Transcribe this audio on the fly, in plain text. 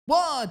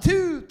1,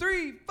 2,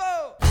 3, 4.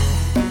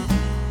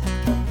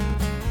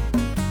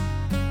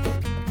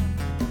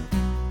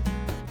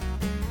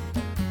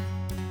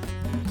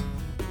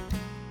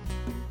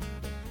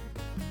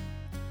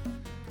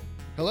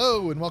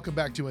 Hello, and welcome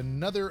back to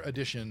another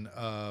edition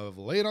of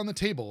Lay It on the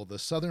Table, the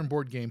Southern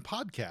Board Game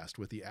Podcast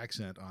with the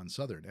accent on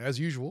Southern. As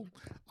usual,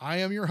 I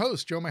am your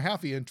host, Joe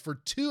Mahaffey, and for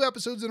 2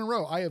 episodes in a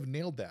row, I have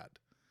nailed that.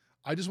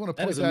 I just want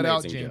to point that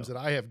out, James, Joe. That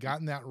I have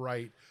gotten that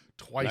right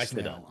twice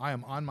Nicely now. Done. I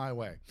am on my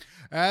way.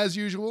 As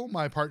usual,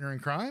 my partner in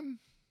crime,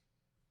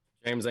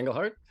 James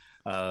Engelhardt.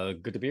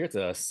 Good to be here. It's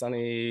a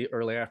sunny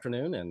early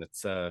afternoon, and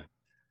it's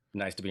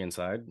nice to be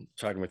inside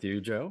talking with you,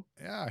 Joe.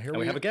 Yeah,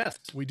 we have a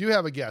guest. We do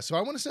have a guest. So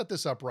I want to set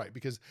this up right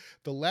because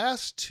the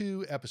last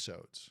 2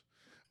 episodes,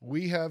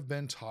 we have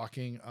been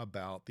talking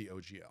about the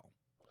OGL.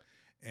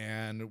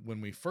 And when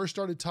we first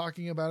started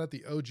talking about it,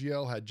 the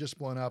OGL had just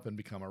blown up and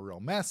become a real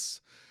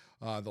mess.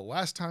 The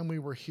last time we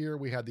were here,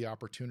 we had the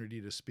opportunity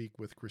to speak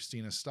with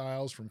Christina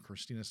Stiles from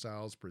Christina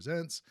Stiles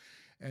Presents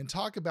and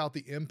talk about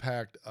the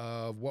impact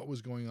of what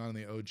was going on in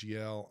the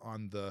OGL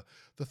on the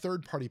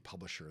third-party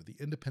publisher, the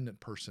independent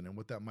person, and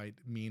what that might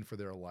mean for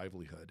their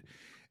livelihood.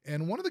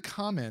 And one of the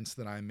comments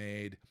that I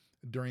made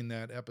during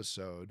that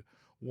episode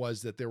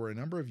was that there were a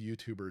number of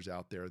YouTubers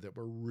out there that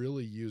were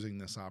really using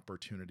this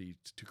opportunity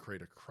to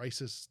create a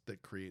crisis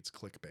that creates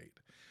clickbait,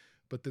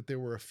 but that there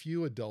were a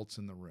few adults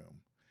in the room.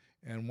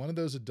 And one of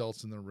those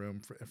adults in the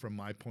room, from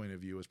my point of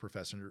view, is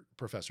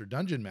Professor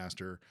Dungeon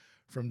Master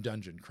from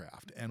Dungeon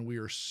Craft. And we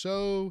are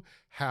so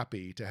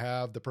happy to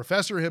have the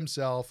professor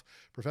himself,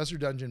 Professor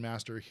Dungeon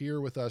Master,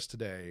 here with us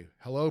today.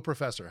 Hello,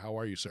 Professor. How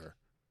are you, sir?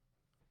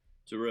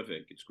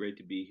 Terrific. It's great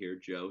to be here,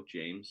 Joe,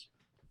 James.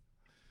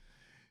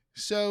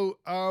 So,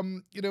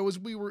 as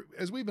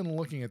we've been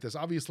looking at this,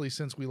 obviously,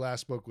 since we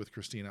last spoke with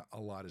Christina, a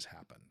lot has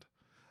happened.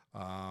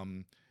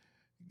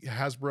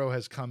 Hasbro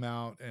has come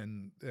out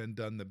and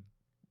done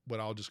what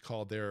I'll just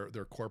call their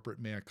corporate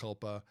mea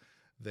culpa.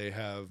 They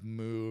have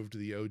moved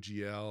the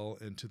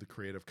OGL into the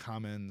Creative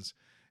Commons,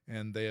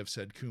 and they have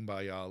said,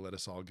 "Kumbaya, let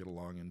us all get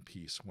along in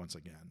peace once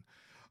again."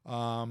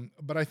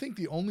 But I think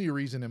the only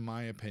reason, in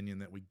my opinion,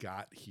 that we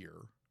got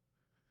here,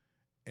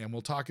 and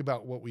we'll talk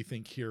about what we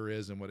think here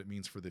is and what it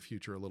means for the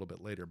future a little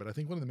bit later, but I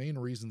think one of the main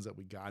reasons that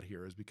we got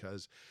here is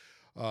because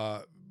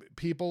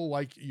people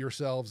like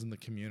yourselves in the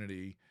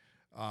community,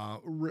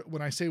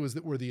 when I say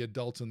we're the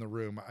adults in the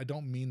room, I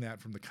don't mean that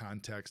from the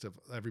context of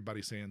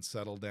everybody saying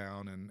settle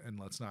down and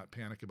let's not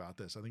panic about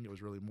this. I think it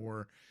was really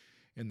more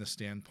in the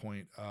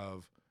standpoint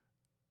of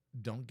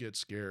don't get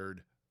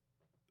scared.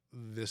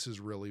 This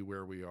is really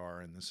where we are,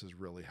 and this is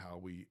really how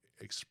we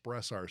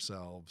express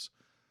ourselves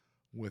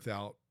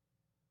without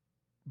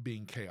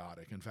being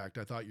chaotic. In fact,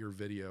 I thought your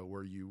video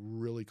where you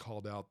really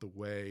called out the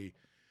way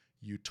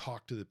you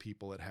talk to the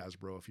people at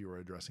Hasbro, if you were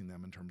addressing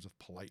them in terms of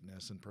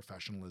politeness and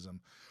professionalism,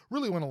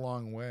 really went a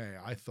long way,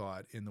 I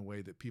thought, in the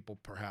way that people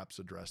perhaps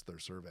address their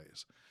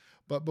surveys.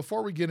 But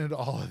before we get into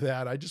all of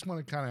that, I just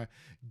want to kind of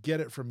get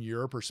it from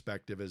your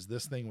perspective as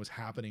this thing was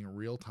happening in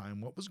real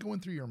time. What was going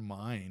through your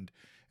mind,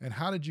 and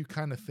how did you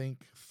kind of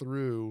think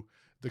through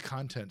the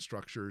content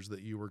structures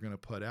that you were going to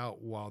put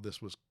out while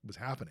this was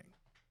happening?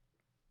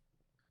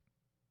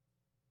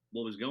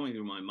 What was going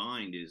through my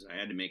mind is I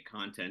had to make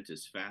content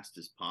as fast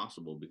as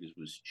possible because it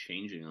was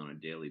changing on a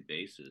daily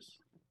basis.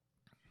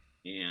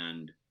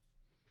 And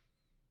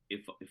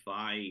if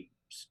I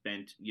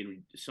spent,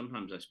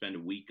 sometimes I spend a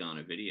week on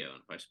a video,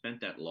 and if I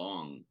spent that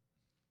long,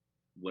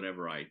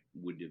 whatever I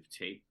would have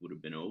taped would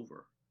have been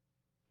over.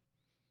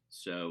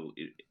 So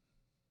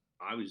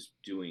I was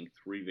doing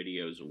 3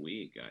 videos a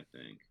week, I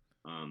think.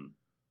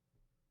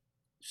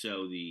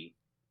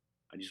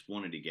 I just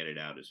wanted to get it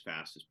out as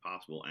fast as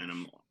possible.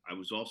 And I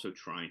was also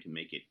trying to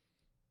make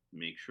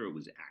sure it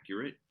was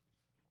accurate.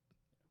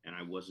 And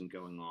I wasn't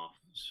going off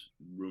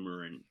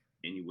rumor and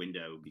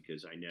innuendo,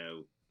 because I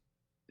know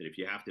that if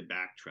you have to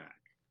backtrack,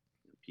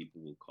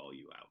 people will call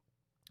you out.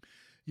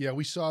 Yeah,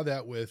 we saw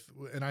that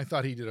and I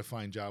thought he did a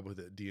fine job with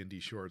it, D&D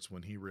Shorts,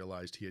 when he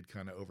realized he had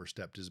kind of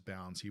overstepped his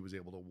bounds. He was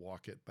able to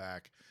walk it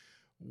back,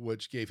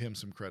 which gave him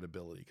some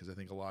credibility, because I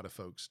think a lot of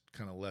folks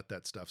kind of let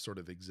that stuff sort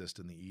of exist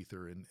in the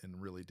ether and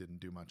really didn't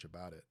do much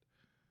about it.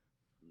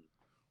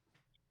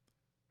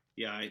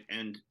 Yeah,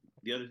 and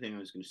the other thing I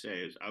was going to say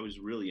is I was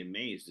really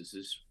amazed as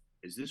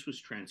this was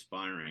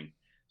transpiring.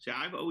 See,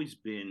 I've always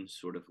been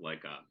sort of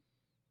like a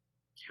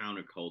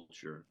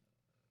counterculture,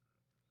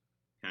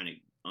 kind of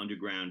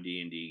underground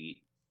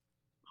D&D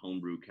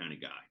homebrew kind of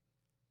guy.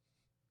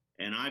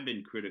 And I've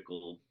been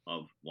critical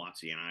of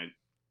WotC, and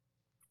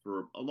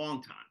for a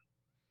long time.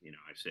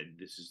 I said,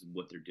 this is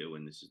what they're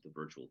doing. This is the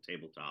virtual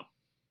tabletop.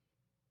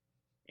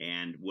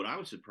 And what I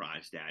was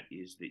surprised at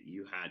is that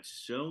you had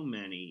so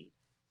many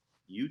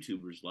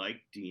YouTubers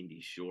like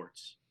D&D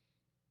Shorts.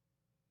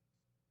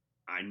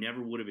 I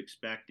never would have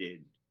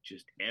expected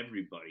just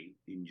everybody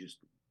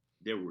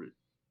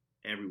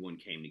everyone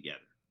came together.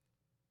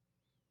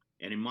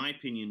 And in my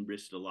opinion,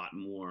 risked a lot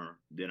more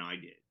than I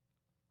did.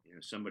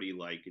 Somebody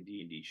like a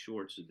D&D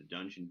Shorts or the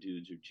Dungeon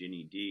Dudes or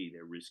Ginny D,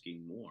 they're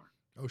risking more.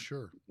 Oh,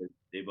 sure.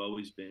 they've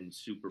always been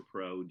super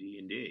pro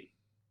D&D.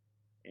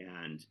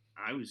 And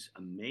I was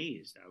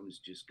amazed. I was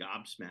just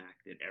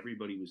gobsmacked that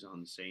everybody was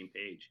on the same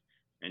page.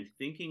 And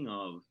thinking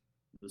of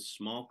the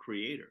small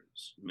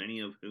creators, many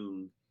of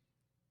whom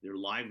their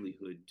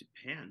livelihood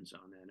depends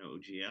on that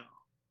OGL.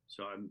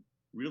 So I'm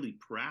really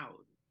proud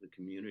of the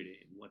community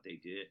and what they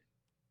did.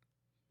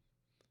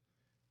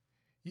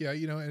 Yeah,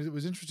 and it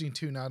was interesting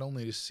too, not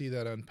only to see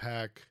that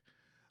unpack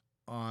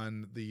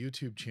on the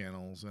YouTube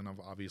channels and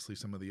obviously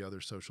some of the other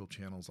social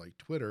channels like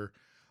Twitter.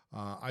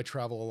 I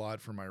travel a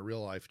lot for my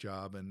real life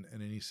job, and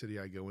in any city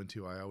I go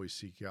into, I always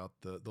seek out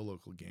the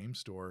local game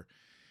store.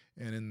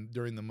 And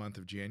during the month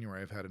of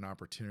January, I've had an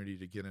opportunity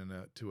to get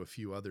into a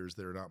few others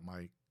that are not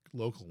my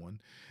local one.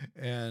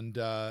 And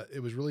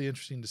it was really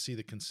interesting to see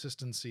the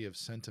consistency of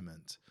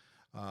sentiment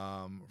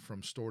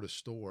from store to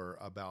store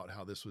about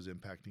how this was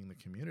impacting the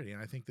community.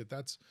 And I think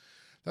that's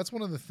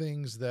one of the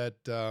things that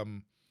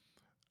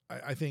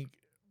I think,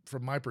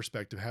 from my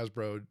perspective,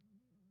 Hasbro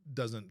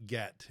doesn't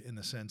get, in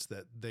the sense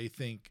that they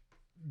think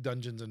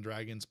Dungeons and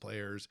Dragons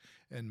players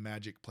and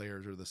Magic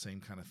players are the same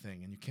kind of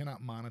thing. And you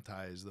cannot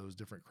monetize those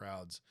different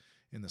crowds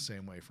in the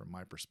same way, from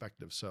my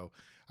perspective. So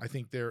I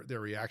think their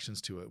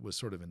reactions to it was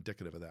sort of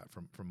indicative of that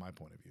from my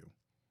point of view.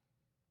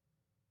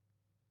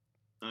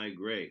 I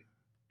agree.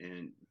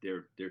 And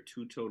they're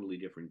two totally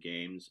different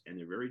games, and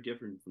they're very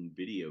different from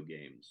video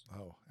games.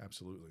 Oh,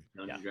 absolutely.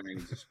 Dungeons and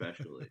Dragons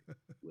especially,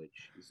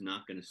 which is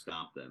not going to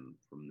stop them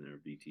from their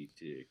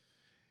BTT.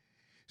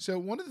 So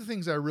one of the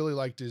things I really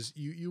liked is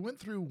you went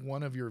through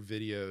one of your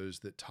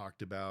videos that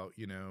talked about,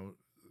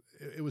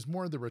 it was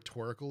more of the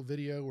rhetorical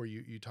video where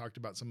you talked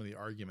about some of the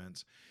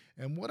arguments.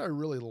 And what I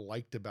really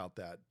liked about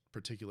that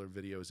particular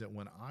video is that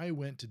when I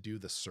went to do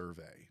the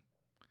survey,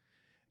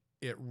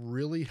 it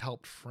really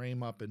helped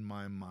frame up in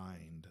my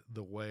mind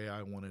the way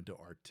I wanted to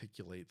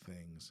articulate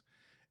things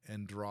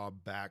and draw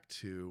back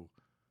to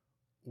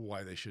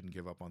why they shouldn't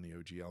give up on the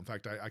OGL. In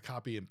fact, I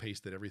copy and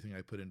pasted everything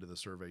I put into the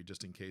survey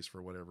just in case,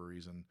 for whatever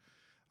reason,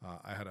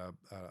 I had a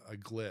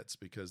glitz,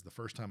 because the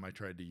first time I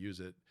tried to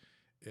use it,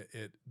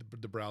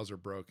 the browser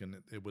broke and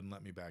it wouldn't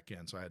let me back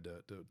in. So I had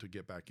to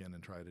get back in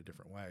and try it a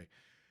different way.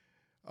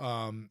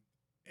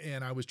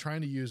 And I was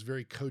trying to use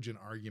very cogent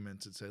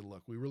arguments that say,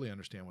 look, we really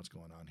understand what's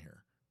going on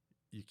here.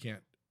 You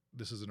can't,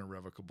 this is an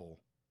irrevocable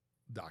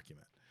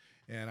document.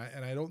 And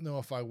I don't know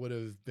if I would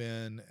have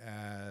been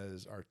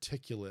as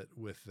articulate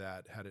with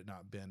that had it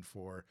not been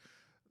for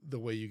the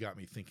way you got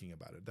me thinking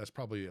about it. That's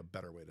probably a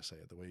better way to say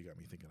it, the way you got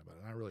me thinking about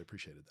it. And I really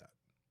appreciated that.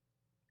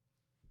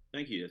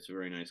 Thank you. That's a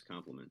very nice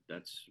compliment.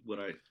 That's what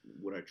I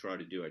try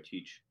to do. I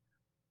teach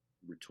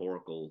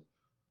rhetorical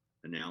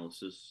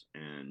analysis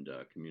and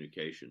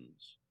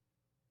communications,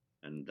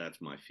 and that's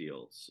my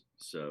field.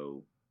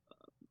 So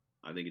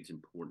I think it's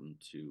important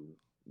to,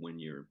 when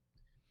you're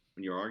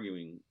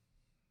arguing,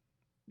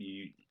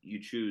 you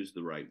choose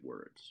the right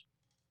words,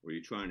 or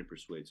you're trying to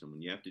persuade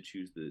someone. You have to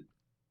choose the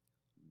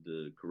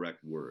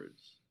correct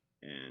words,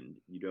 and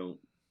you don't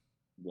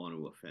want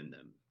to offend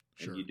them.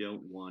 Sure. And you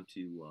don't want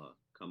to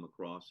come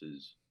across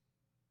as,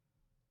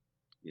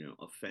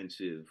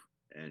 offensive,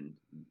 and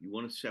you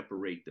want to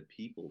separate the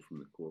people from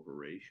the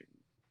corporation,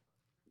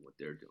 what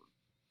they're doing.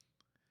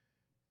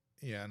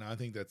 Yeah, and I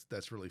think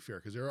that's really fair,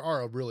 because there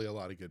are really a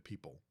lot of good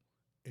people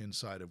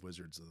inside of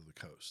Wizards of the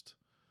Coast,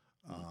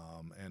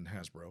 and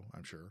Hasbro.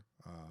 I'm sure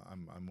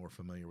I'm more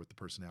familiar with the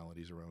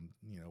personalities around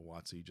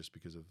WotC, just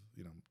because of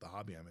the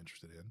hobby I'm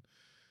interested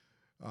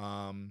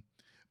in.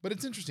 But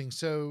it's interesting.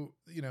 So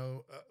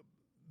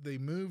they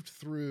moved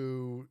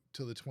through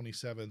to the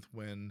 27th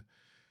when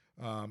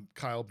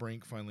Kyle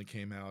Brink finally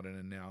came out and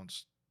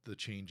announced the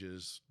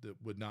changes that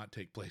would not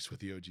take place with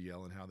the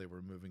OGL and how they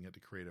were moving it to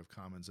Creative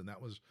Commons, and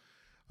that was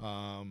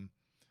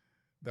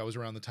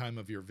around the time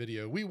of your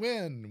video. We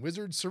win,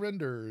 Wizard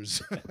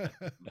surrenders.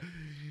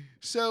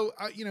 So,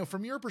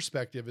 from your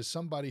perspective, as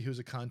somebody who's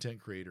a content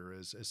creator,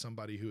 as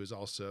somebody who is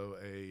also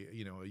a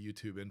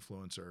YouTube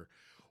influencer,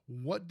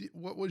 what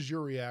was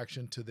your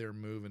reaction to their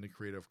move into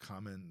Creative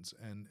Commons,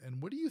 and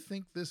what do you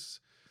think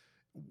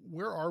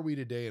where are we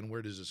today, and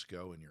where does this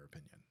go, in your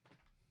opinion?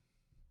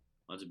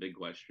 Well, that's a big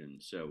question.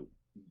 So,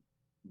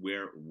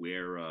 where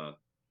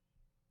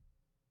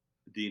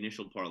the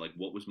initial part, like,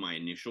 what was my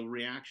initial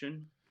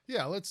reaction?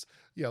 Yeah, let's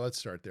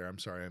start there. I'm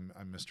sorry,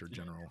 I'm Mr.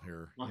 General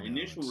here. My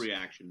initial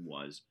reaction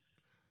was,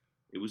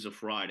 it was a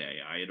Friday.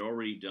 I had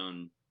already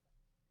done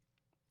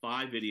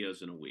 5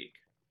 videos in a week.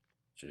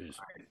 Jeez.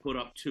 I put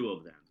up 2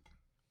 of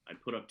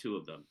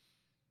them.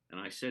 And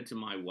I said to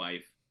my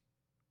wife,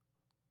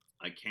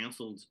 I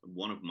canceled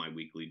one of my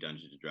weekly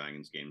Dungeons and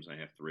Dragons games. I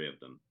have 3 of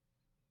them.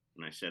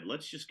 And I said,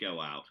 let's just go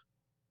out.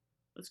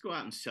 Let's go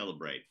out and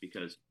celebrate,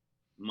 because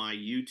my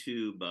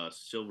YouTube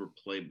silver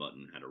play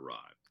button had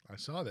arrived. I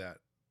saw that.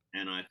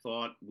 And I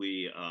thought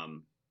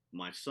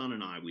my son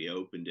and I, we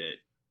opened it,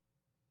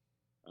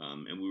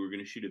 and we were going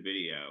to shoot a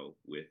video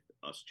with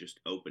us just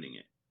opening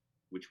it,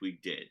 which we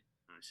did.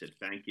 I said,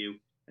 thank you.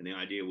 And the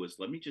idea was,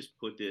 let me just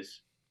put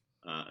this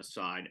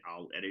aside.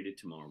 I'll edit it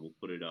tomorrow. We'll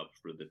put it up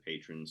for the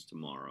patrons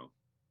tomorrow.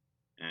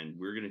 and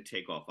we're going to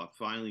take off. I'm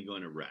finally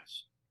going to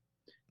rest.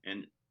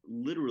 And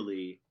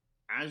literally,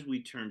 as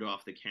we turned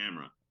off the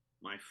camera,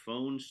 my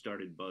phone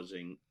started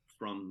buzzing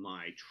from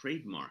my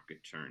trademark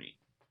attorney,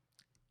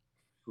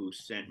 who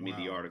sent me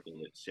the article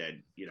that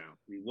said,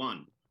 we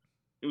won.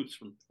 It was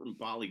from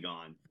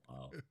Polygon.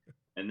 Wow.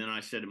 And then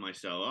I said to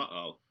myself,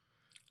 uh-oh,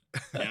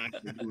 now I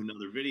got to do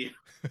another video.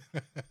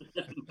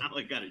 Now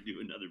I got to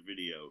do another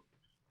video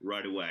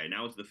right away.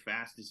 Now it's the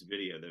fastest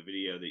video. The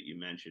video that you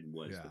mentioned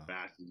was the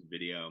fastest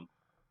video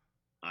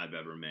I've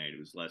ever made. It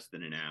was less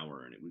than an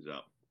hour, and it was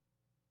up.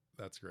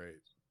 That's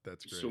great.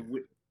 That's great. So,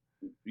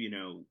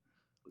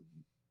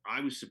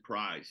 I was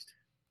surprised.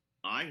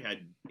 I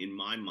had, in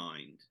my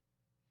mind,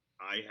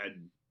 I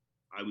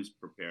was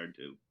prepared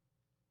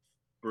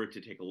for it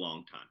to take a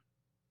long time.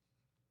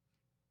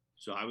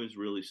 So I was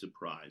really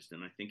surprised,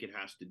 and I think it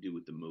has to do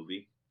with the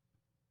movie.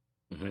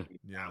 Mm-hmm. I think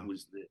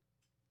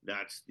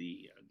that's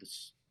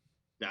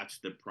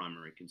the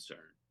primary concern,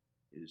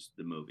 is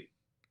the movie,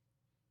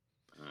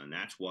 and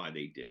that's why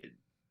they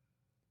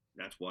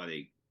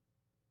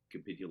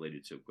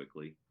capitulated so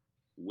quickly.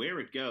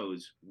 Where it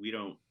goes,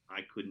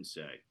 I couldn't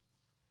say,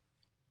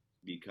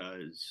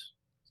 because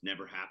it's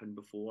never happened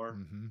before.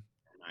 Mm-hmm.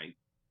 And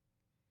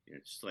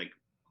it's like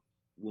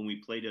when we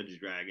play Dungeons &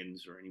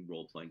 Dragons or any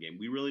role-playing game,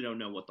 we really don't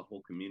know what the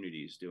whole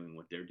community is doing,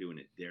 what they're doing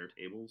at their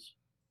tables.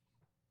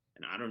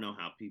 And I don't know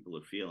how people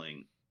are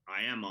feeling.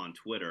 I am on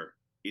Twitter.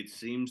 It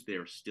seems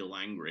they're still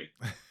angry.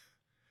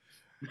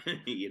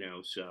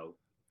 So.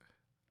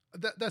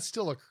 That's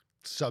still a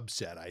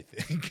subset, I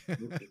think,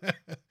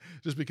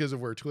 just because of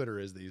where Twitter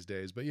is these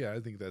days. But yeah, I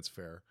think that's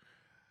fair.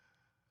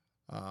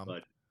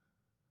 But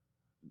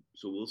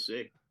so we'll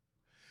see.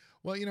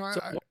 Well,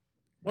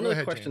 one of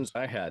the questions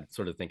I had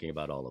sort of thinking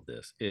about all of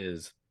this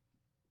is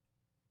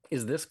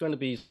this going to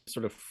be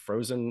sort of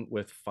frozen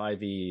with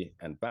 5e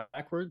and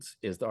backwards?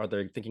 Are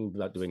they thinking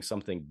about doing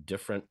something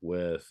different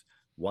with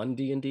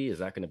 1D&D? Is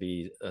that going to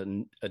be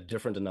a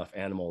different enough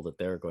animal that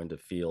they're going to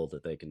feel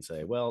that they can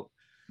say, well,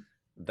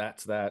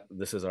 that's that.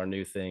 This is our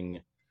new thing.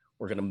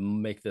 We're going to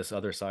make this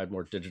other side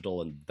more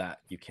digital, and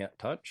that you can't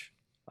touch.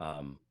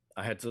 I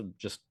had some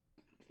just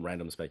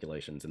random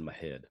speculations in my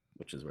head,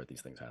 which is where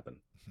these things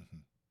happen.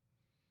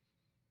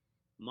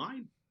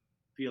 My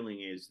feeling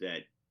is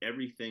that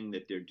everything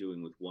that they're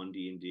doing with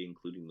 1D&D,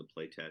 including the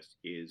playtest,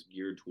 is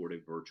geared toward a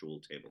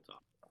virtual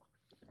tabletop.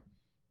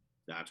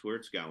 That's where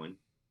it's going.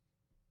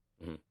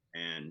 Mm-hmm.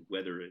 And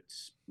whether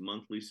it's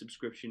monthly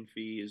subscription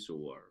fees,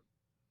 or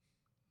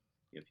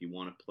if you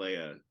want to play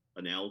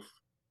an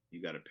elf,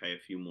 you got to pay a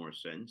few more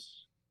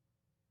cents.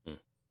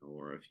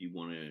 Or if you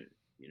want to,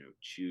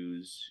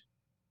 choose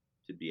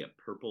to be a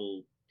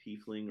purple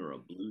tiefling or a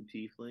blue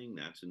tiefling,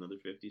 that's another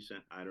 50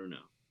 cents. I don't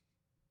know.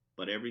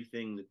 But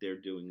everything that they're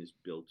doing is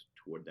built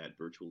toward that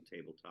virtual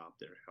tabletop.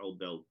 They're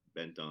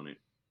hell-bent on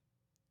it.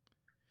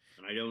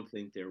 And I don't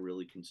think they're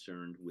really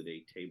concerned with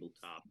a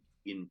tabletop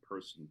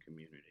in-person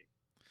community.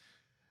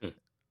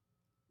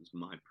 Is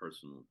my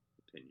personal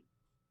opinion.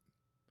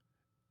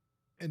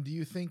 And do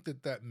you think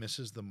that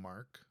misses the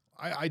mark?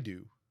 I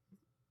do.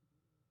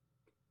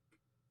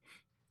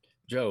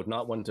 Joe,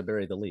 not one to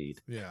bury the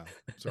lead. Yeah,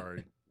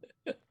 sorry.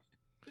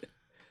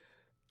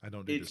 I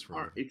don't do this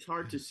for It's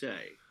hard to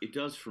say. It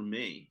does for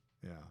me.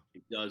 Yeah.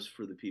 It does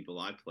for the people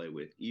I play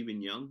with,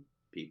 even young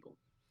people,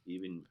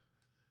 even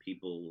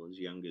people as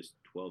young as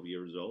 12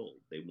 years old.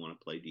 They want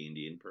to play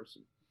D&D in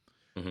person.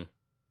 Mm-hmm.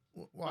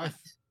 Well,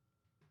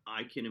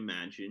 I can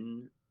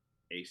imagine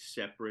a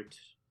separate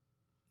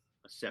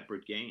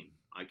game.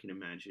 I can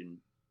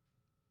imagine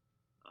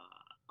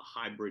a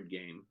hybrid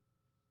game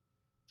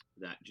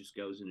that just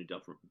goes in a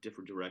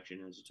different direction,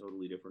 has a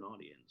totally different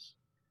audience.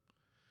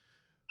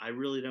 I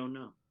really don't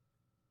know.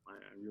 I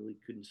really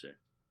couldn't say.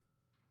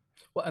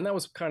 Well, and that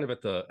was kind of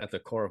at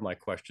the core of my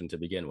question to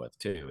begin with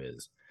too,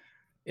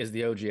 is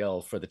the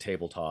OGL for the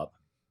tabletop,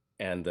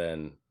 and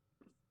then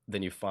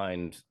you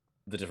find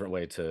the different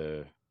way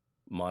to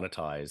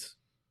monetize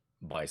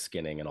by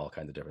skinning and all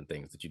kinds of different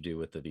things that you do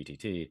with the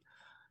VTT.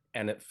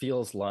 And it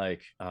feels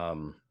like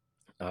the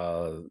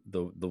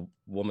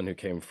woman who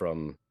came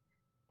from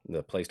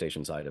the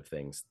PlayStation side of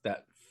things,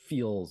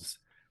 feels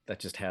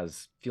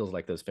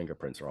like those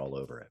fingerprints are all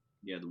over it.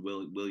 Yeah, the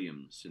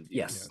Williams.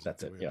 Yes,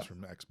 that's it. Yeah,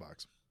 from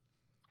Xbox.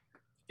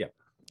 Yep.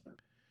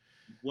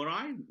 What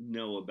I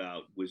know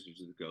about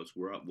Wizards of the Coast,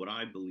 what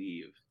I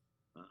believe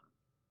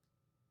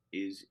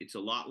is it's a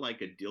lot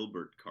like a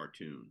Dilbert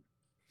cartoon,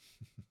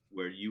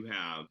 where you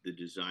have the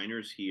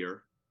designers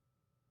here,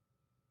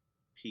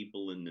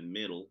 people in the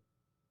middle,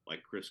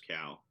 like Chris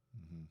Cow,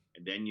 Mm-hmm.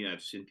 and then you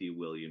have Cynthia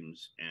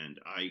Williams, and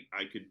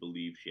I could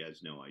believe she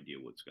has no idea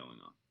what's going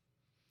on.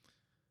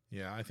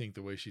 Yeah, I think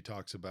the way she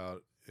talks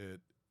about it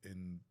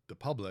in the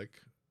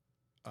public,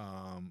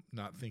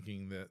 not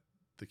thinking that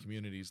the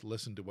communities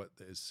listen to what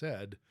is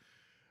said,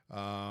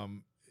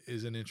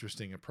 is an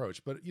interesting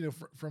approach. But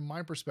from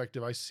my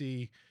perspective, I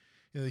see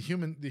the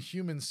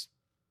humans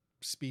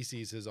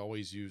species has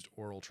always used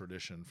oral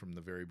tradition from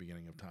the very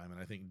beginning of time, and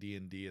I think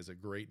D&D is a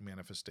great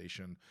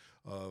manifestation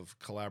of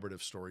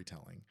collaborative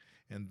storytelling,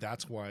 and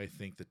that's why I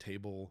think the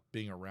table,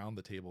 being around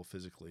the table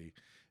physically,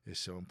 is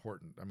so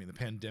important. I mean, the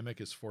pandemic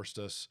has forced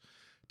us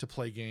to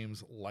play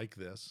games like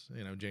this.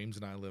 You know, James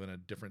and I live in a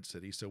different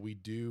city, so we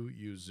do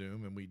use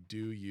Zoom and we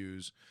do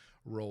use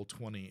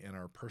Roll20 in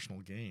our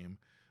personal game,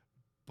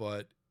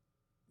 but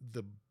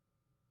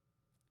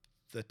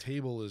the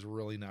table is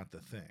really not the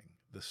thing.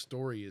 The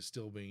story is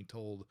still being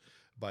told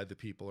by the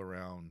people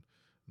around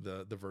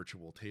the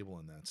virtual table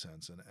in that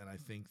sense. And I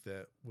think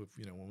that with,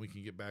 you know, when we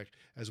can get back,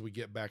 as we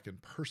get back in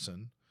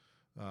person,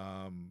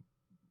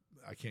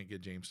 I can't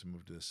get James to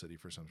move to this city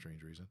for some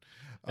strange reason.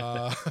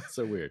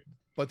 So weird.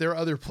 But there are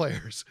other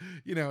players,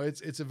 you know,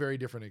 it's a very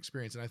different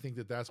experience. And I think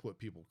that that's what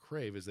people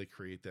crave, is they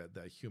create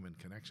that human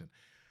connection.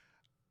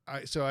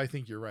 So I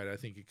think you're right. I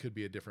think it could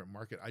be a different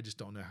market. I just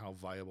don't know how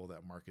viable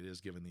that market is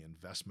given the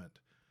investment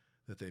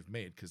that they've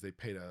made, because they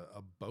paid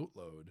a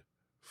boatload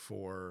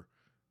for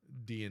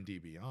D&D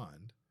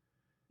Beyond.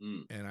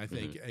 And I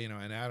think, you know,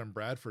 and Adam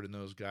Bradford and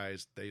those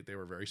guys, they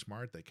were very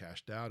smart. They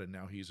cashed out, and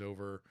now he's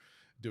over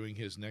doing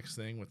his next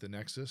thing with the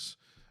Nexus.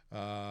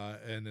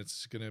 And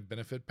it's going to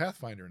benefit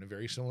Pathfinder in a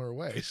very similar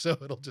way. So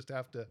it'll just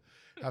have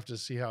to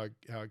see how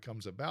it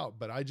comes about.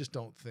 But I just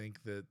don't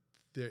think that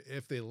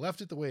if they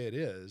left it the way it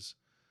is,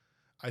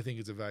 I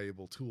think it's a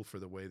valuable tool for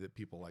the way that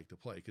people like to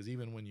play. Because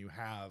even when you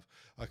have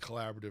a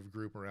collaborative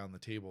group around the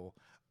table,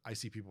 I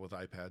see people with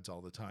iPads all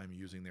the time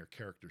using their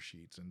character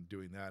sheets and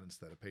doing that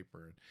instead of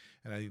paper.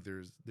 And I think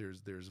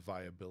there's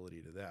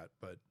viability to that.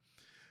 But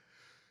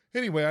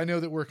anyway, I know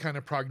that we're kind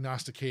of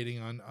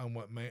prognosticating on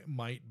what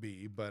might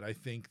be, but I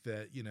think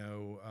that, you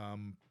know,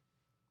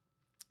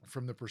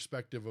 from the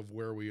perspective of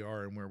where we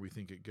are and where we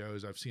think it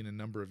goes, I've seen a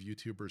number of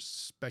YouTubers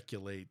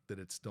speculate that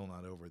it's still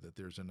not over, that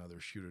there's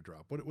another shoe to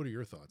drop. What are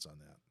your thoughts on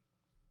that?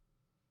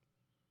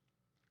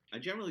 I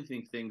generally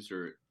think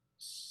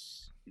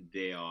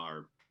they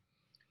are,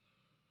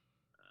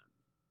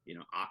 you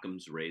know,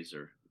 Occam's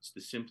razor. It's the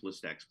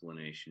simplest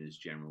explanation is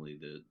generally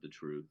the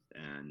truth,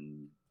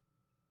 and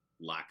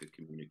lack of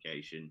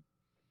communication,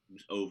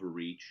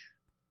 overreach,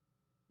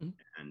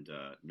 and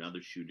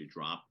another shoe to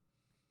drop.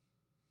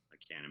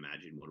 I can't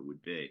imagine what it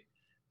would be,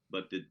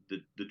 but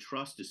the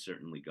trust is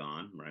certainly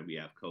gone, right? We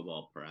have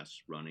Cobalt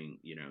Press running,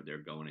 you know, they're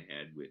going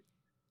ahead with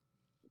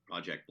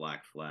Project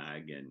Black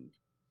Flag, and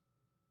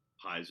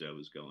Paizo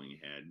is going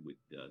ahead with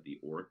the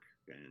Orc,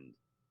 and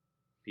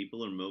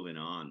people are moving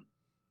on.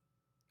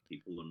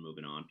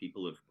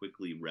 People have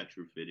quickly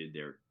retrofitted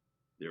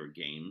their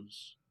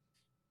games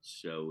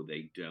so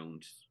they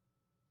don't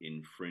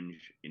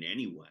infringe in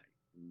any way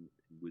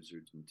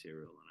Wizards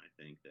material, and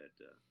I think that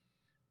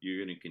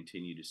you're going to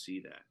continue to see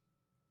that.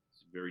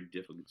 It's very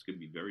difficult. It's going to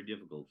be very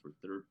difficult for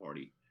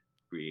third-party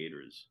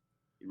creators.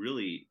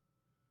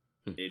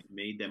 It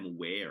made them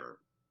aware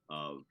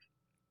of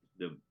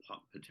the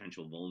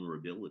potential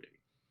vulnerability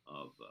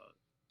of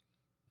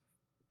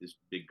this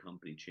big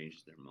company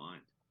changes their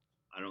mind.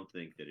 I don't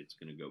think that it's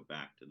going to go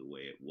back to the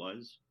way it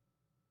was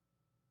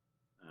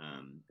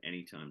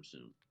anytime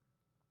soon.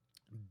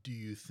 Do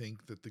you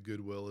think that the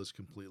goodwill is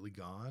completely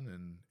gone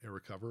and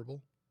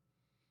irrecoverable?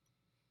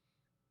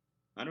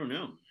 I don't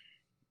know.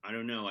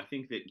 I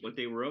think that what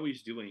they were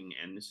always doing,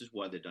 and this is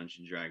why the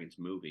Dungeons & Dragons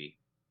movie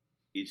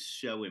is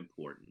so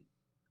important.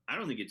 I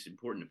don't think it's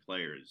important to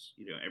players.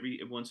 You know,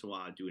 every once in a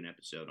while I do an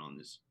episode on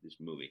this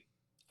movie,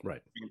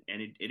 right?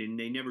 And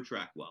they never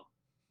track well.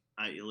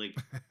 I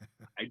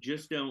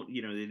just don't.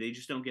 You know, they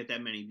just don't get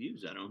that many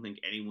views. I don't think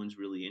anyone's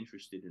really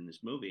interested in this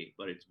movie,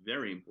 but it's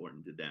very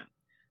important to them,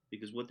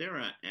 because what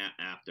they're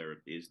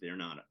after is, they're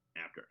not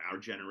after our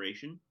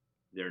generation.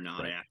 They're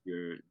not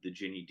after the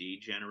Ginny D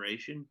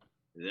generation.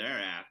 They're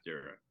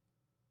after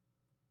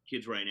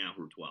kids right now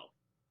who are 12.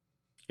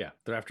 Yeah,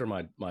 they're after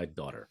my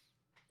daughter,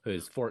 who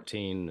is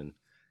 14 and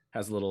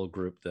has a little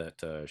group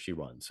that she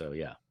runs. So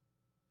yeah.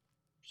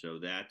 So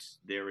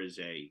there is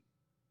a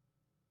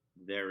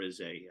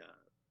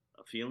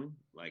feeling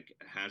like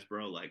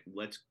Hasbro, like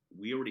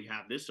we already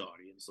have this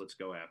audience. Let's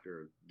go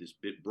after this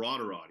bit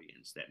broader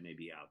audience that may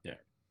be out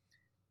there.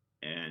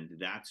 And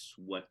that's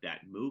what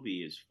that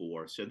movie is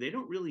for. So they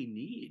don't really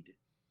need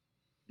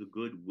the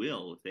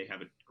goodwill. If they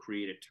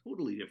create a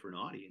totally different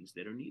audience,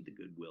 they don't need the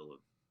goodwill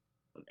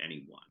of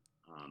anyone.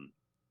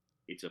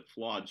 It's a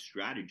flawed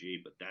strategy,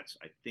 but that's,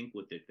 I think,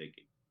 what they're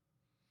thinking.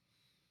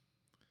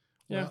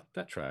 Yeah,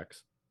 that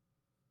tracks.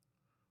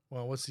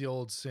 Well, what's the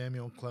old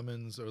Samuel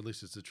Clemens, or at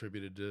least it's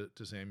attributed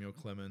to Samuel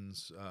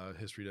Clemens,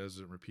 history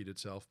doesn't repeat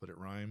itself, but it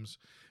rhymes.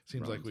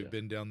 Seems like we've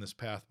been down this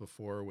path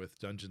before with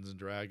Dungeons &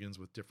 Dragons,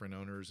 with different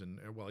owners, and,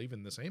 well,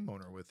 even the same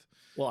owner with...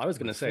 Well, I was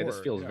going to say, this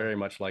feels very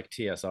much like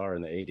TSR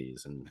in the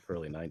 80s and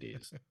early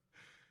 90s.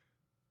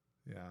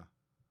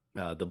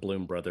 Yeah. The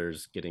Bloom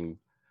brothers getting,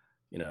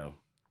 you know,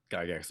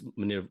 Gygax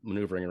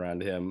maneuvering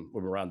around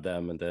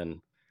them, and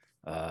then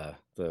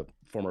the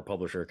former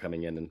publisher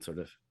coming in and sort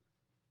of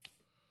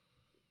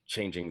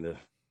changing the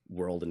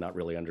world and not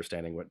really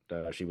understanding what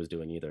she was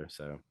doing either.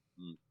 So,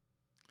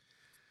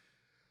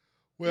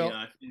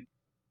 Well,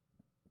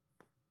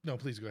 no,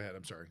 please go ahead.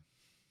 I'm sorry.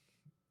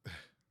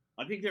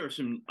 I think there are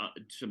some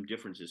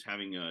differences.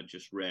 Having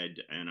just read,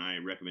 and I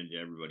recommend to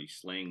everybody,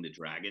 Slaying the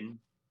Dragon.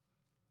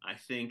 I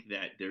think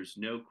that there's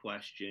no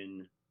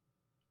question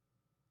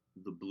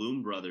the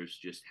Bloom brothers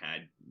just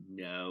had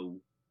no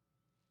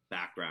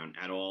background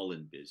at all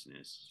in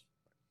business.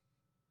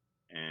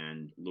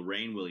 And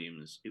Lorraine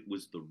Williams, it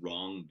was the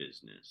wrong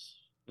business.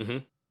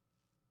 Mm-hmm.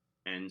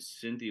 And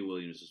Cynthia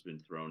Williams has been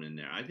thrown in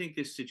there. I think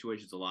this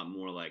situation is a lot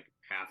more like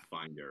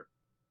Pathfinder.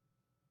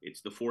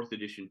 It's the 4th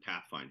edition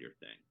Pathfinder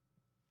thing.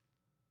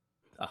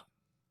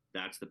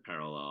 That's the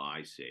parallel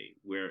I see,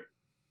 where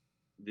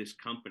this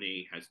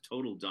company has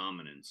total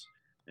dominance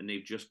and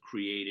they've just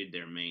created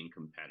their main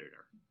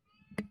competitor.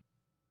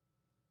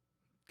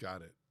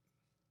 Got it.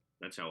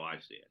 That's how I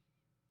see it.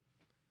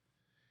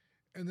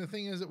 And the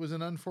thing is, it was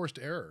an unforced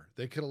error.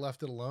 They could have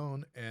left it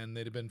alone and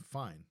they'd have been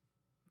fine.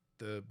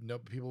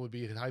 People would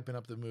be hyping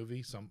up the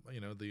movie,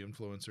 the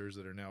influencers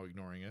that are now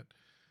ignoring it.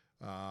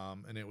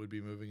 And it would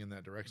be moving in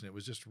that direction. It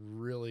was just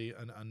really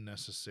an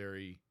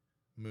unnecessary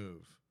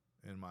move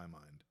in my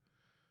mind.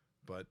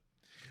 But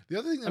the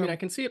other thing I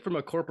can see it from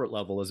a corporate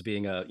level as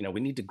being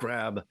we need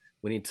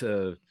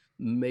to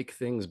make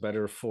things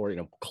better for,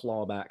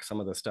 claw back some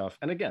of the stuff.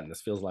 And again, this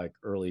feels like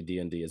early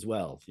D&D as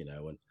well,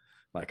 and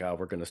like,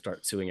 we're going to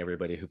start suing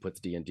everybody who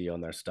puts D&D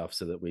on their stuff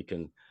so that we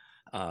can,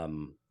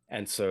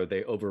 and so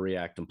they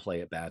overreact and play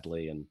it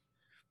badly. And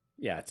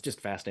yeah, it's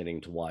just fascinating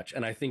to watch.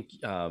 And I think,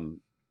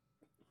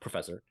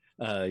 Professor,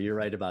 you're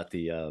right about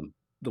the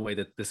way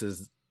that this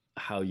is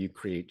how you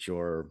create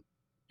your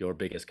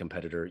biggest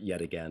competitor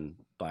yet again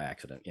by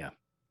accident. Yeah.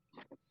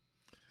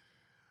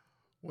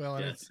 Well,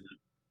 and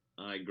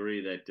I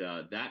agree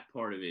that that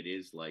part of it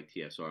is like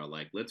TSR,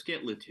 like, let's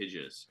get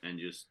litigious and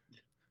just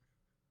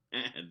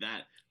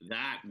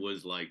that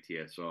was like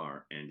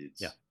TSR. And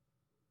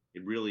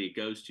it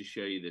goes to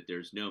show you that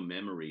there's no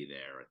memory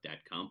there at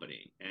that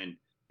company. And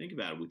think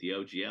about it with the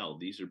OGL.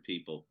 These are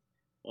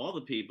all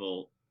the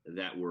people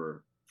that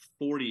were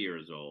 40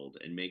 years old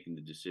and making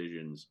the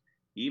decisions,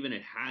 even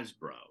at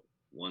Hasbro,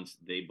 once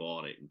they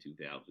bought it in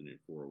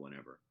 2004 or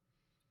whenever.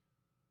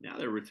 Now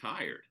they're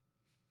retired.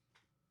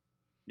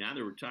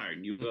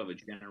 And you have a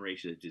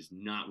generation that does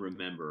not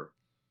remember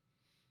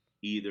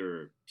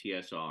either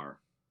TSR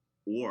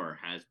or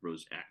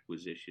Hasbro's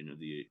acquisition of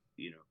the,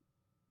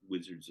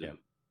 Wizards of.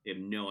 They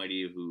have no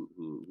idea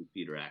who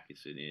Peter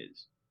Atkinson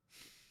is.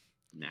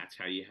 And that's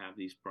how you have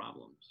these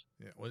problems.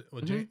 Yeah.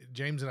 Well,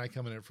 James and I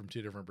coming in from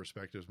two different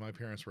perspectives. My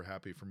parents were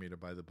happy for me to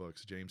buy the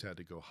books. James had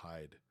to go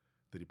hide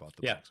that he bought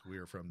the books. We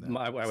were from that.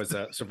 I was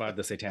survived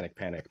the satanic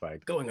panic by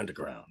going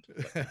underground,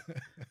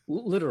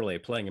 literally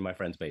playing in my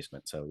friend's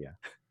basement. So yeah.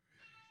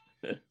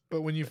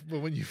 But when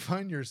you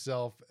find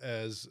yourself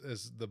as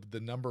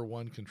the number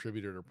one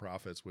contributor to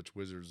profits, which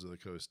Wizards of the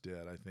Coast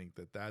did, I think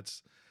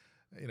that's,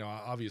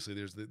 obviously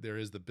there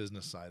is the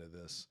business side of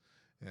this,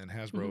 and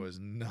Hasbro is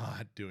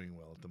not doing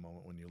well at the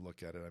moment when you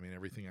look at it. I mean,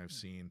 everything I've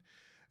seen.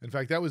 In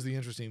fact, that was the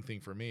interesting thing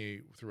for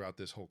me throughout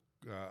this whole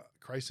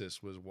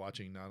crisis, was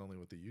watching not only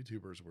what the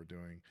YouTubers were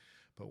doing,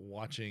 but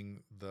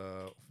watching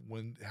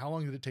how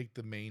long did it take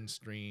the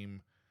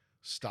mainstream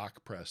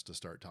stock press to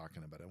start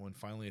talking about it? When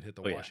finally it hit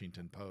the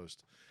Washington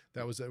Post,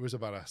 it was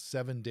about a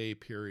 7-day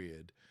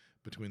period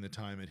between the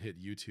time it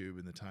hit YouTube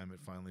and the time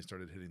it finally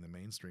started hitting the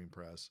mainstream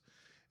press.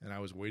 And I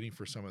was waiting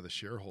for some of the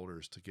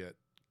shareholders to get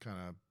kind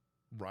of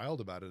riled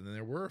about it. And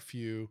there were a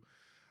few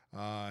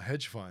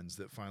hedge funds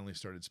that finally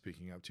started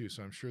speaking up too.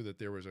 So I'm sure that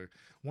there was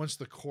once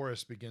the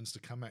chorus begins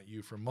to come at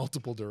you from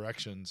multiple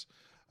directions,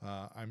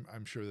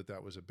 I'm sure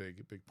that was a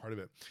big part of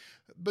it.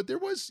 But there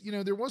was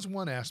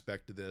one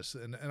aspect to this,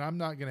 and I'm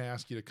not going to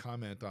ask you to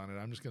comment on it.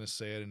 I'm just going to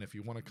say it. And if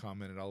you want to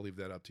comment it, I'll leave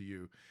that up to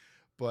you.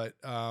 But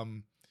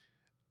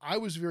I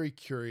was very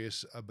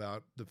curious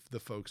about the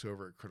folks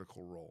over at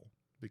Critical Role,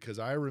 because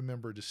I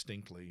remember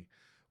distinctly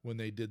when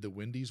they did the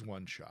Wendy's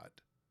one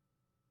shot,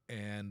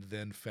 and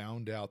then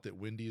found out that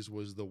Wendy's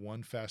was the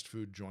one fast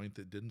food joint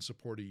that didn't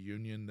support a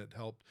union that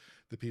helped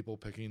the people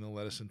picking the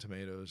lettuce and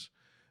tomatoes,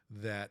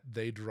 that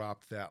they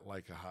dropped that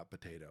like a hot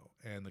potato,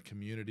 and the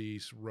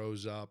communities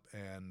rose up,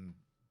 and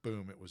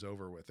boom, it was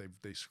over with.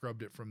 They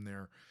scrubbed it from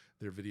their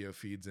video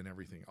feeds and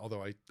everything.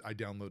 Although I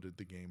downloaded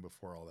the game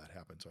before all that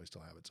happened, so I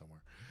still have it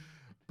somewhere.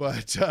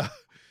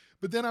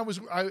 But then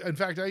in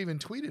fact, I even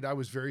tweeted, I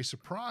was very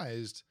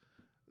surprised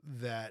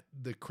that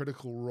the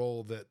Critical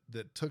Role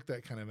that took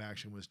that kind of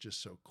action was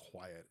just so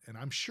quiet. And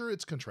I'm sure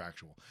it's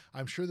contractual.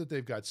 I'm sure that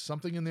they've got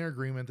something in their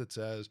agreement that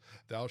says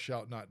thou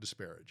shalt not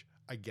disparage.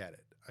 I get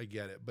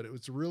it. But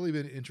it's really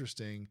been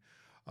interesting.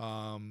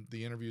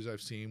 The interviews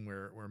I've seen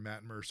where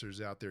Matt Mercer's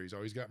out there, he's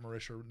always got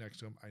Marisha next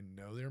to him. I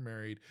know they're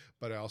married,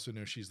 but I also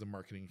know she's the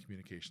marketing and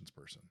communications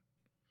person,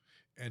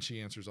 and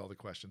she answers all the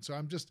questions. So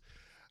I'm just,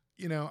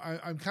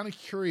 I'm kind of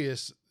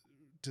curious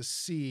to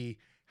see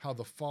how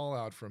the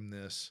fallout from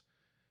this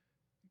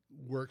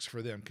works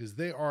for them, because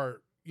they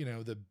are,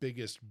 the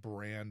biggest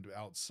brand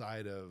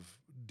outside of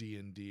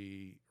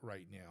D&D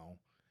right now.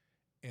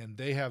 and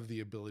they have the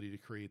ability to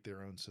create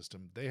their own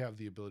system. They have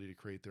the ability to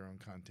create their own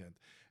content.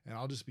 And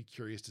I'll just be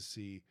curious to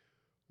see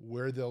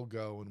where they'll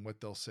go and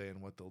what they'll say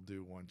and what they'll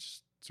do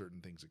once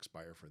certain things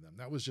expire for them.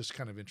 That was just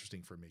kind of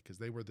interesting for me because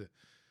they were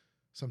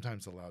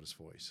sometimes the loudest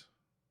voice.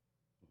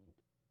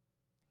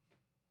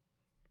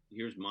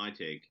 Here's my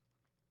take.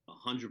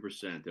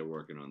 100% they're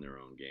working on their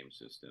own game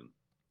system.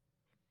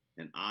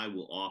 And I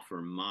will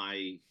offer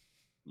my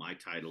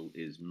title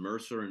is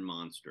Mercer and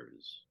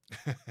Monsters.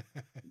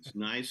 It's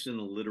nice and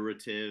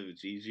alliterative.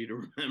 It's easy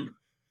to remember.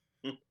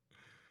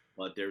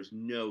 But there's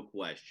no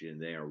question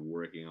they are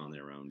working on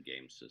their own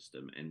game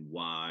system. And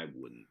why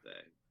wouldn't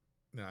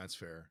they? No, that's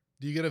fair.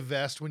 Do you get a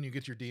vest when you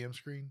get your DM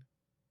screen?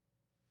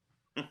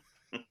 I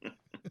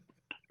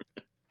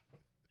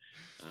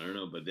don't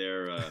know, but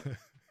they're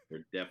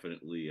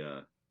definitely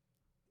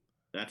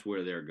that's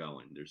where they're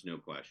going. There's no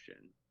question.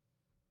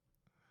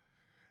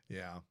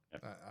 Yeah,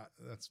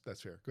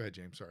 that's fair. Go ahead,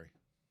 James. Sorry.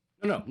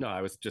 No.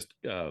 I was just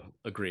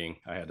agreeing.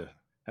 I had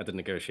to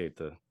negotiate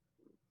the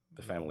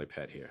family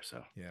pet here.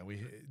 So yeah,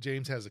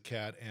 James has a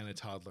cat and a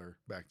toddler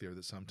back there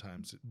that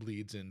sometimes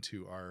bleeds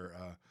into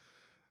our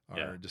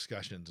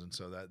discussions, and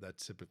so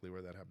that's typically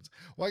where that happens.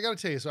 Well, I got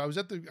to tell you, so I was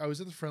at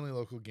the friendly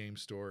local game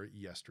store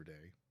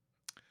yesterday.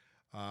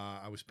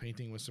 I was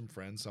painting with some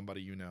friends,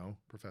 somebody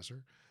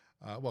Professor.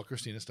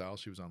 Christina Stiles,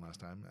 she was on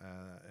last time,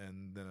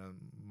 and then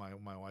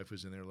my wife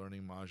was in there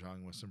learning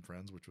mahjong with some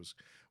friends, which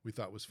we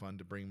thought was fun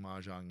to bring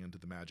mahjong into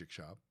the magic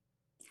shop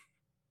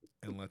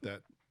and let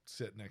that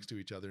sit next to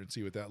each other and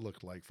see what that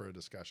looked like for a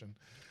discussion.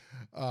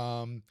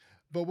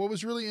 But what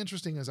was really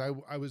interesting is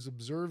I was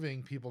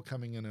observing people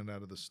coming in and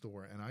out of the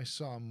store, and I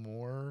saw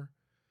more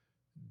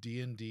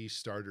D&D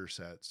starter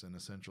sets and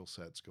essential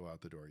sets go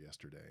out the door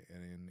yesterday,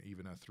 and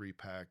even a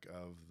 3-pack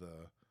of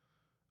the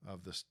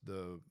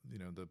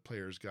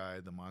player's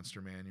guide, the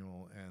monster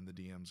manual, and the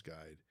DM's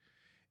guide.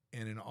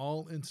 And in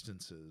all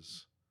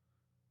instances,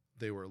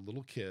 they were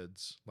little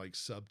kids, like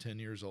sub 10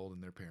 years old,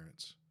 and their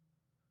parents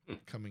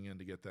coming in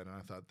to get that. And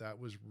I thought that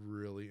was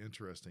really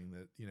interesting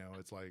that,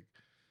 it's like,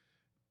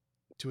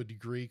 to a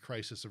degree,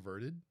 crisis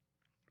averted.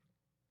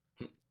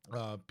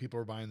 People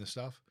are buying the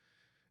stuff.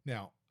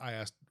 Now, I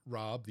asked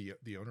Rob, the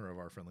owner of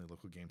our friendly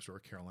local game store,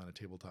 Carolina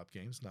Tabletop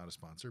Games, not a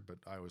sponsor, but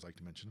I always like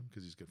to mention him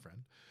because he's a good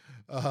friend.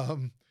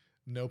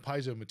 No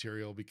Paizo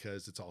material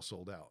because it's all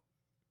sold out.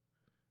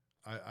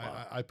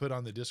 I put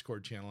on the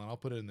Discord channel, and I'll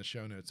put it in the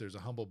show notes. There's a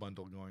Humble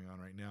Bundle going on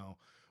right now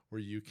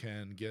where you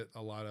can get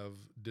a lot of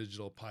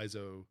digital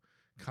Paizo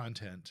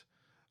content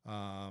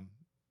and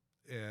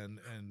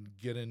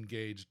get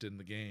engaged in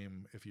the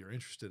game if you're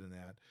interested in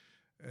that.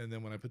 And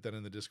then when I put that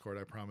in the Discord,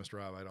 I promised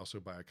Rob I'd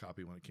also buy a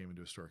copy when it came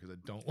into a store because I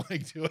don't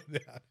like doing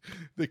that.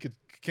 They could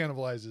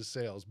cannibalize his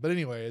sales. But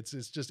anyway, it's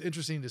just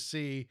interesting to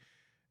see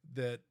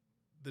that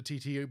the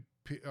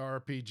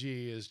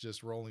TTRPG is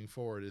just rolling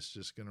forward. It's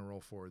just going to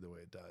roll forward the way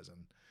it does.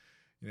 And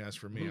as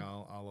for me,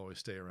 I'll always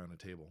stay around a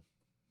table.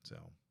 So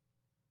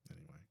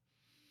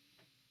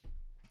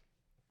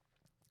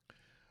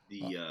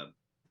anyway,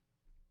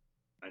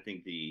 I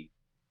think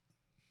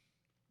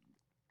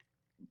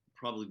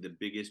probably the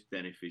biggest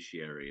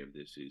beneficiary of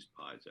this is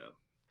Paizo.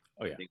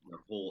 Oh yeah. I think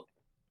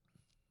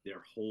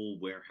their whole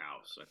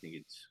warehouse, I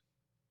think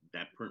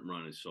that print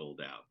run is sold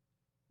out.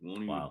 It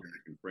won't even be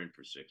back in print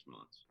for 6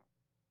 months.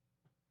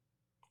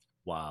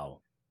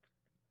 Wow.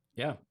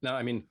 Yeah. No,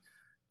 I mean,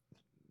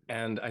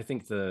 and I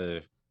think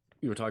we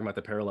were talking about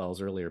the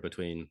parallels earlier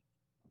between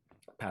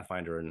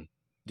Pathfinder and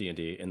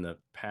D&D in the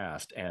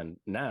past, and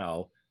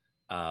now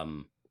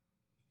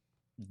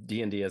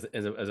D&D as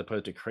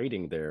opposed to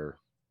creating their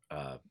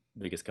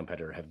biggest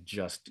competitor have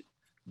just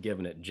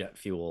given it jet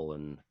fuel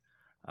and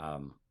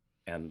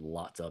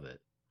lots of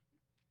it.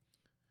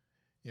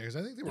 Yeah, because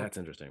I think that's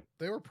interesting.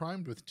 They were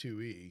primed with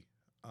 2E.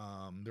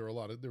 There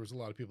was a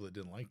lot of people that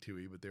didn't like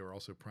 2E, but they were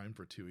also primed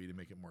for 2E to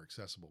make it more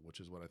accessible,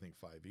 which is what I think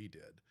 5E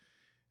did.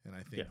 And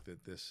I think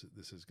that this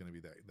is going to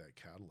be that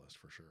catalyst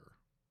for sure.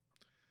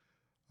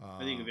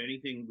 I think if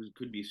anything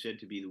could be said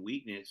to be the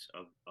weakness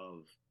of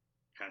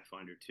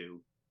Pathfinder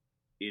 2,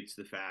 it's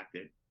the fact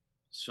that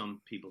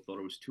some people thought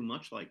it was too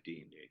much like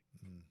D&D.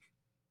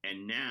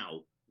 And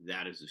now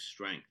that is a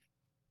strength.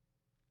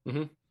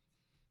 Mm-hmm.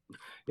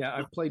 Yeah,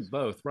 I've played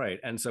both, right?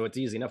 And so it's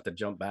easy enough to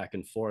jump back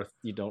and forth.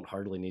 You don't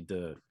hardly need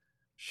to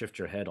shift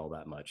your head all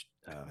that much,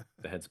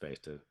 the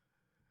headspace to,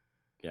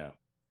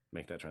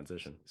 make that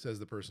transition. Says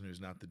the person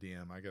who's not the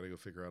DM. I got to go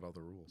figure out all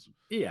the rules.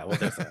 Yeah, well,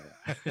 definitely.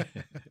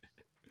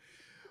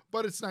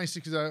 But it's nice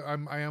because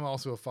I am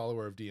also a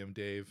follower of DM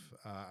Dave.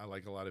 I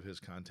like a lot of his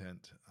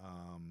content,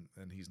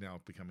 and he's now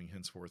becoming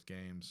Henceforth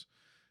Games.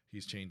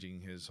 He's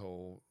changing his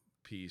whole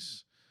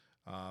piece,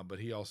 but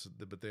they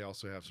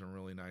also have some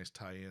really nice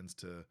tie-ins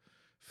to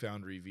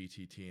Foundry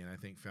VTT, and I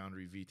think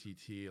Foundry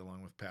VTT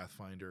along with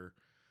Pathfinder,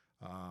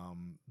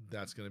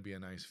 that's going to be a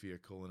nice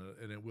vehicle,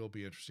 and it will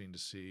be interesting to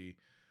see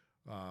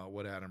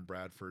what Adam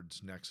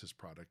Bradford's Nexus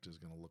product is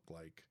going to look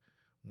like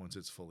once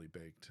it's fully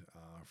baked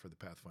for the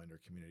Pathfinder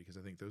community, because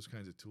I think those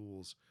kinds of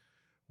tools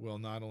will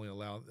not only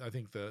allow, I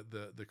think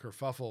the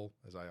kerfuffle,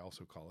 as I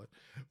also call it,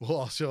 will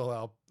also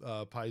allow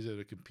Paizo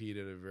to compete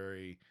at a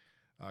very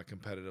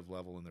competitive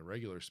level in the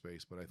regular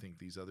space. But I think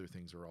these other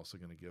things are also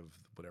going to give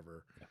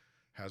whatever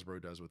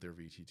Hasbro does with their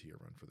VTT a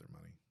run for their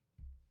money,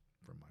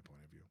 from my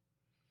point of view.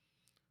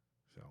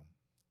 So,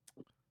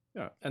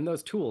 yeah, and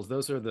those tools,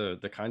 those are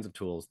the kinds of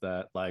tools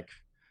that like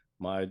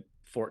my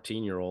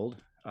 14-year-old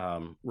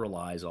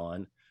relies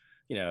on.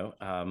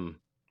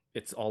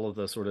 It's all of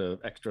the sort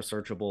of extra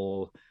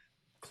searchable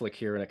click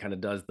here and it kind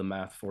of does the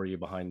math for you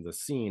behind the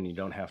scene. You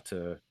don't have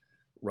to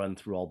run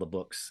through all the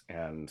books,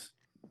 and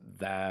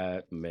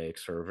that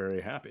makes her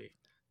very happy.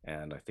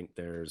 And I think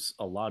there's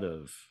a lot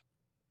of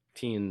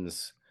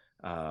teens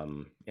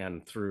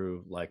and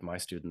through like my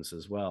students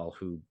as well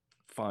who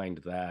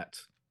find that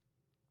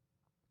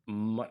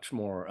much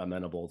more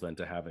amenable than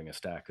to having a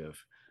stack of,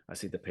 I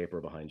see the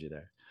paper behind you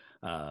there.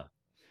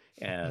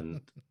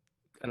 And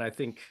I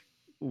think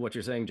what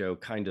you're saying, Joe,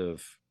 kind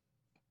of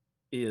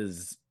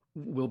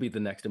will be the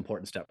next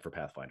important step for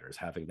Pathfinder, is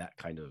having that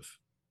kind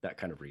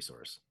of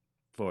resource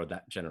for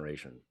that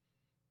generation.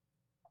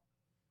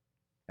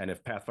 And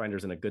if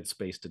Pathfinder's in a good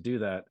space to do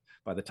that,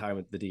 by the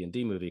time the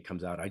D&D movie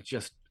comes out, I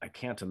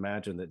can't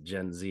imagine that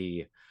Gen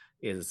Z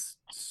is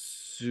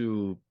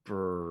super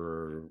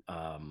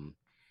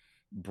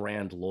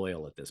brand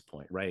loyal at this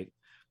point, right?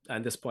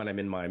 At this point, I'm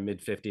in my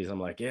mid 50s. I'm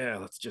like, yeah,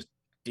 let's just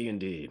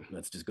D&D.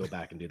 Let's just go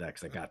back and do that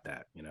because I got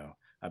that.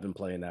 I've been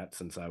playing that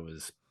since I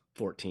was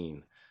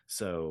 14.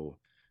 So,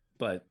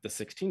 but the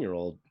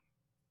 16-year-old,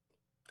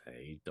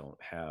 they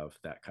don't have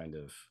that kind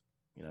of,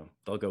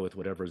 they'll go with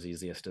whatever's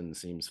easiest and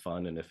seems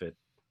fun. And if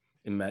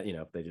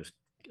they just,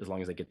 as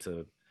long as they get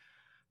to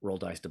roll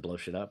dice to blow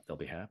shit up, they'll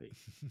be happy.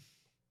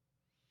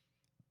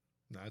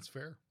 That's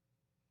fair.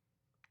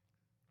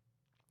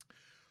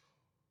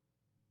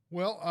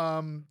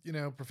 Well,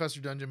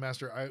 Professor Dungeon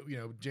Master,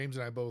 James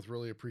and I both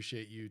really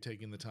appreciate you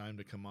taking the time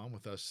to come on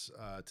with us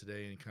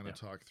today and kind of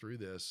talk through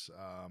this.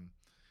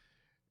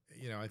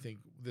 I think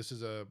this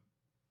is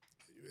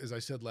as I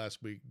said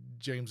last week,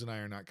 James and I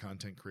are not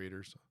content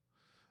creators.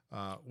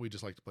 We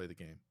just like to play the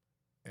game,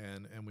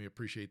 and we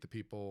appreciate the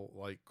people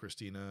like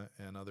Christina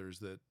and others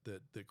that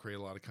create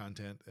a lot of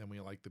content, and we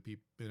like the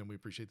people, and we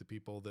appreciate the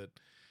people that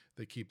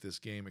keep this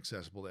game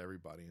accessible to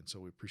everybody. And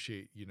so we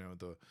appreciate,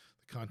 the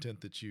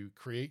content that you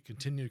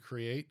continue to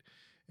create,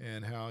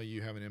 and how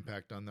you have an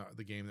impact on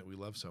the game that we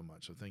love so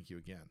much. So thank you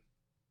again.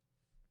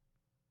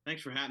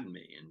 Thanks for having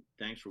me, and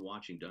thanks for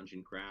watching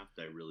Dungeon Craft.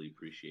 I really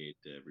appreciate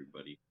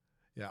everybody.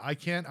 Yeah, I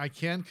can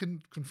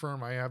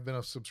confirm I have been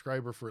a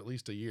subscriber for at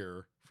least a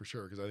year for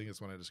sure, because I think it's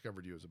when I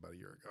discovered you was about a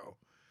year ago.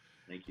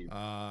 Thank you.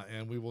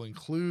 And we will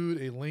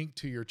include a link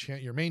to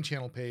your main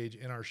channel page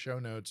in our show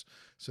notes,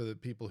 so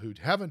that people who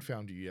haven't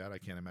found you yet, I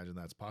can't imagine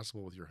that's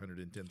possible with your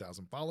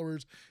 110,000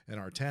 followers and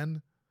our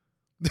 10.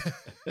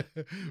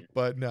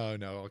 But no,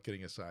 all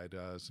kidding aside,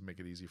 to make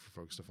it easy for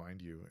folks to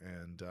find you.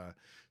 And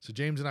so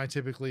James and I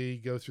typically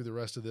go through the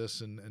rest of this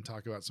and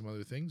talk about some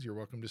other things. You're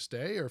welcome to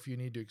stay, or if you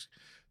need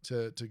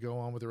to go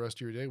on with the rest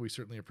of your day, we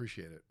certainly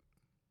appreciate it.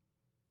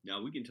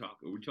 Now we can talk.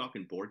 Are we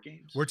talking board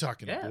games? We're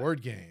talking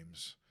board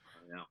games.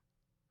 Yeah.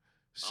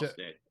 So, I'll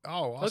stay.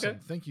 Oh, awesome. Okay.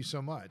 Thank you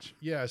so much.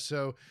 Yeah.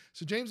 So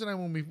James and I,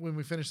 when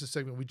we finish this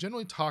segment, we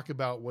generally talk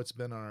about what's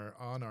been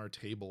on our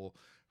table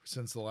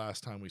since the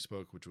last time we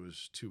spoke, which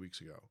was 2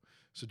 weeks ago.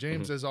 So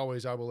James, as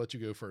always, I will let you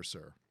go first,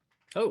 sir.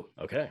 Oh,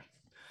 okay.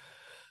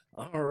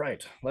 All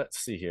right. Let's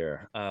see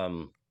here.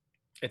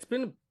 It's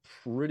been a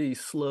pretty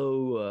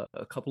slow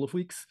a couple of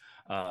weeks.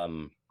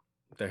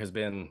 There has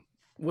been,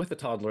 with the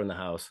toddler in the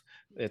house,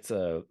 it's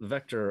a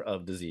vector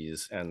of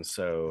disease, and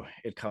so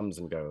it comes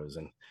and goes.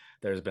 And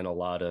there's been a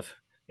lot of,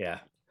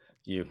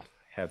 you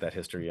have that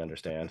history, you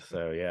understand.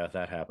 So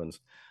that happens.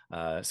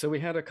 So we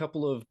had a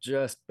couple of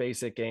just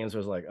basic games where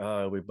it's like,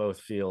 oh, we both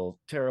feel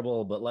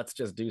terrible, but let's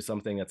just do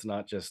something that's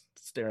not just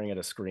staring at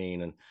a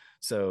screen. And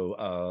so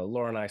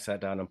Laura and I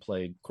sat down and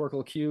played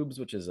Quirkle Cubes,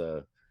 which is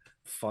a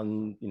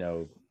fun,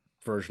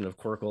 version of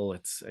Quirkle.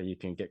 It's you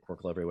can get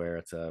Quirkle everywhere.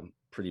 It's a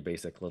pretty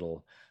basic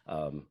little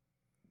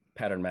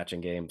pattern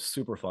matching game,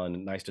 super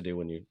fun, nice to do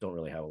when you don't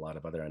really have a lot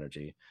of other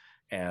energy.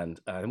 And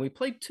we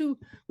played two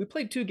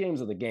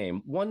games of the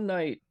game. One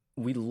night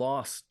we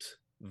lost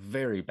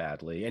very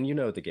badly, and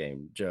the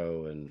game,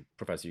 Joe and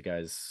Professor, you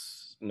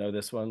guys know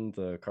this one,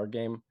 the card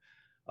game.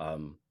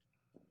 And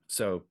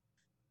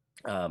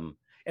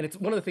it's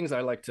one of the things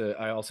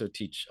I also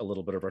teach a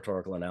little bit of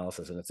rhetorical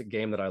analysis, and it's a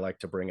game that I like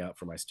to bring out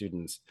for my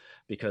students,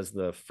 because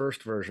the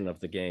first version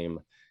of the game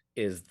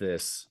is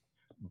this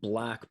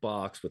black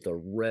box with a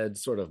red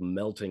sort of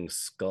melting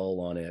skull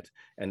on it,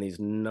 and these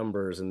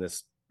numbers in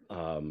this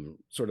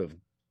sort of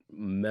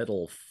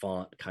metal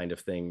font kind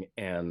of thing.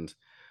 And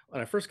when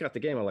I first got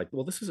the game, I'm like,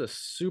 well, this is a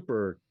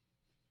super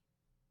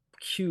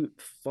cute,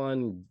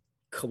 fun,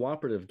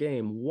 cooperative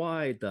game.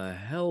 Why the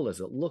hell does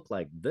it look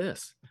like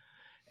this?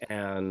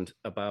 And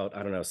about,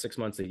 6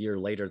 months, a year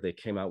later, they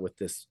came out with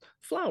this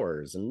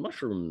flowers and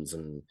mushrooms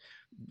and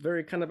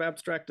very kind of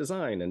abstract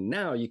design. And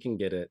now you can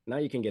get it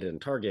in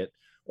Target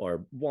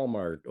or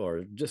Walmart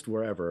or just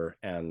wherever.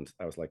 And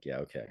I was like, yeah,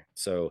 okay.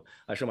 So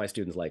I show my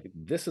students, like,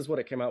 this is what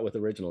it came out with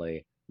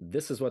originally.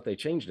 This is what they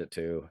changed it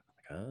to.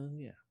 Like, oh,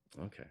 yeah.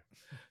 Okay.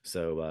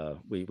 So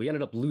we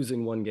ended up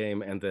losing one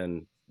game and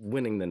then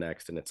winning the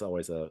next. And it's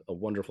always a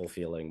wonderful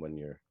feeling when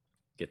you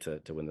get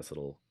to win this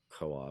little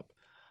co-op.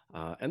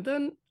 And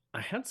then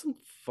I had some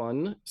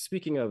fun.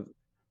 Speaking of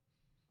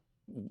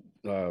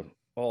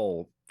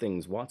all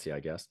things WotC, I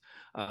guess.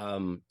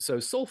 So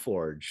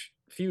SoulForge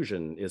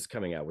Fusion is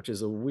coming out, which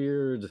is a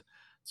weird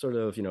sort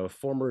of,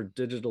 former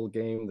digital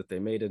game that they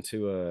made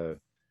into a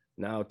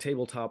now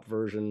tabletop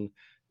version.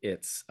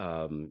 It's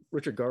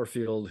Richard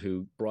Garfield,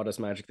 who brought us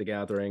Magic the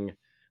Gathering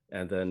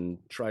and then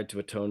tried to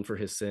atone for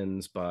his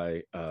sins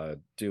by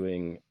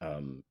doing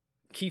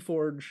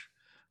Keyforge,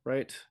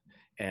 right?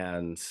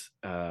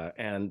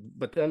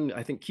 But then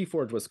I think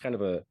Keyforge was kind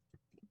of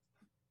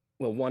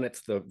one,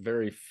 it's the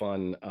very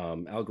fun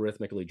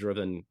algorithmically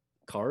driven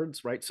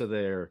cards, right?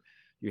 So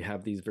you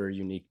have these very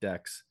unique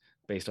decks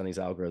based on these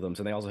algorithms,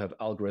 and they also have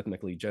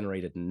algorithmically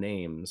generated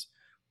names,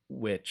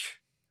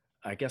 which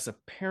I guess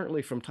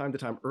apparently from time to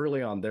time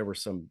early on, there were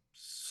some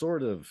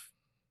sort of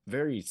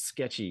very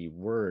sketchy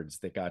words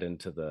that got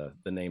into the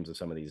names of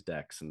some of these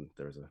decks. And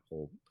there was a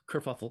whole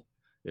kerfuffle,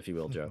 if you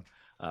will, Joe,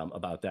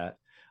 about that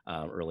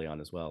early on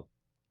as well.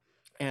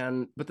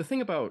 But the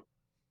thing about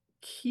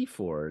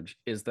Keyforge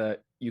is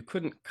that you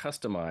couldn't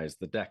customize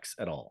the decks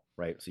at all,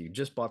 right? So you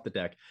just bought the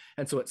deck.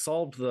 And so it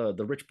solved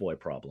the rich boy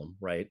problem,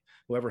 right?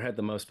 Whoever had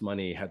the most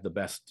money had the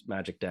best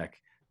Magic deck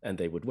and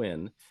they would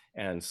win.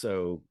 And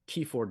so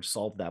Keyforge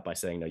solved that by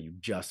saying, no, you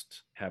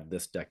just have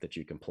this deck that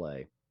you can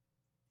play.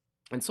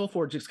 And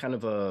SoulForge is kind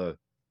of a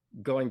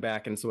going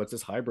back. And so it's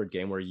this hybrid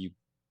game where you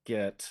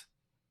get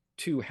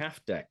two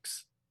half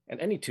decks and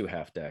any two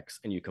half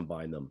decks and you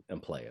combine them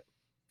and play it.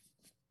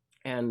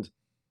 And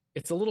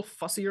it's a little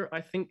fussier,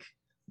 I think,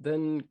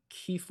 than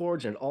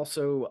Keyforge, and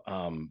also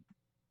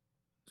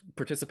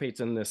participates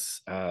in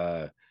this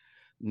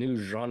new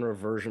genre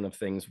version of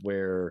things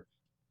where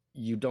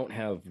you don't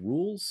have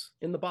rules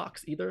in the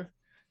box either.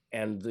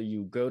 And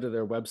you go to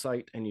their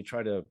website and you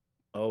try to,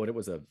 it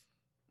was a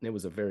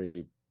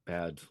very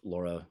bad,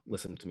 Laura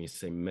listened to me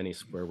say many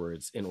swear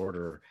words in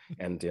order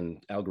and in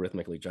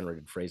algorithmically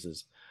generated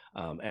phrases.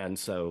 And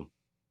so,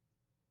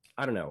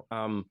 I don't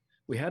know.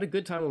 We had a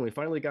good time when we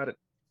finally got it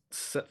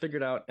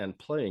figured out and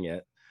playing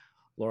it.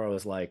 Laura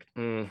was like,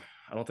 I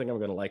don't think I'm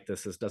going to like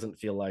this. This doesn't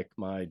feel like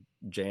my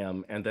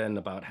jam. And then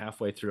about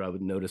halfway through, I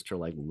noticed her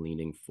like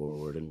leaning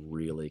forward and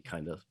really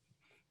kind of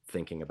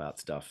thinking about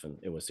stuff. And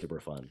it was super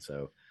fun.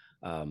 So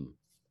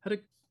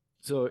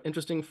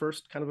interesting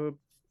first kind of a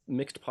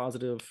mixed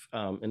positive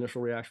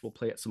initial reaction. We'll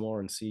play it some more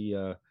and see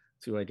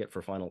what I get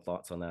for final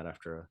thoughts on that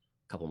after a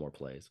couple more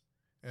plays.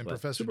 And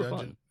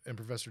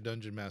Professor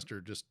Dungeon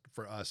Master, just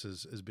for us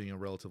as being a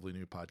relatively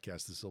new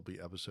podcast, this will be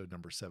episode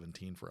number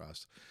 17 for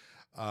us.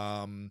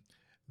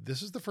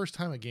 This is the first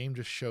time a game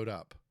just showed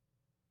up.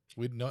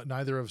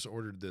 Neither of us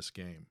ordered this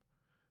game,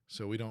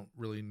 so we don't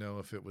really know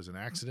if it was an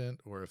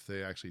accident or if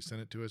they actually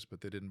sent it to us, but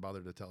they didn't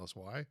bother to tell us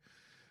why.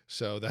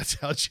 So that's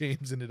how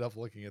James ended up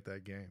looking at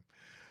that game.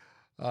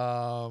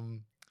 Well,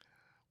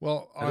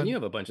 you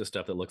have a bunch of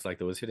stuff that looks like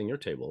that was hitting your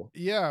table.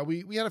 Yeah,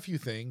 we had a few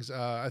things.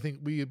 I think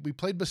we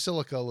played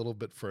Basilica a little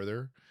bit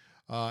further,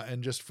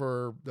 and just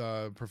for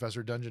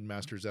Professor Dungeon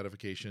Master's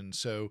edification.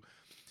 So,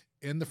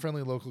 in the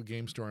friendly local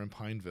game store in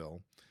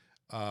Pineville,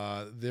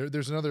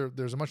 there's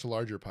a much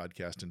larger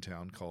podcast in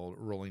town called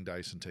Rolling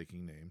Dice and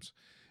Taking Names,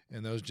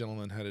 and those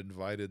gentlemen had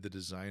invited the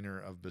designer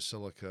of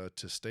Basilica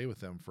to stay with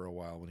them for a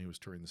while when he was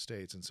touring the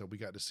States, and so we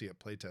got to see it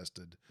play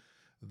tested.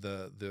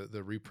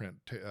 The reprint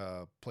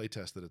play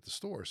tested at the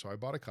store. So I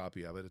bought a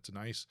copy of it. It's a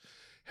nice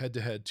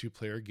head-to-head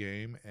 2-player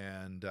game,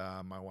 and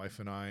my wife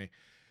and I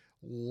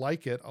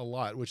like it a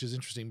lot, which is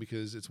interesting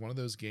because it's one of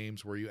those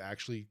games where you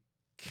actually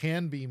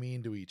can be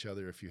mean to each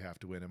other if you have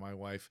to win. And my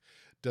wife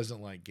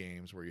doesn't like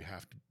games where you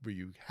have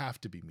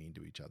to be mean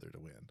to each other to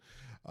win.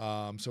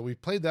 So we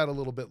played that a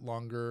little bit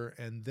longer,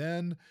 and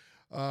then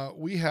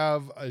we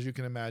have, as you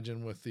can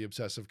imagine, with the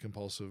obsessive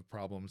compulsive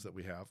problems that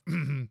we have,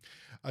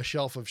 a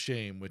Shelf of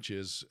Shame, which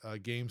is a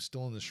game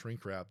still in the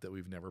shrink wrap that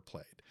we've never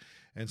played.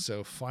 And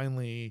so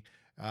finally,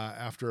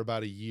 after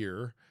about a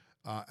year,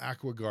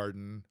 Aqua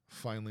Garden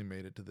finally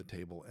made it to the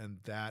table, and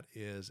that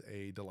is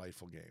a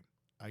delightful game.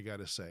 I got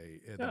to say,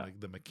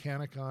 the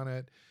mechanic on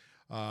it.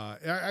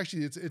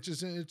 Actually,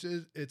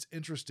 it's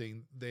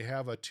interesting. They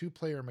have a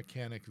 2-player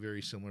mechanic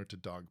very similar to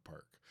Dog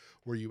Park,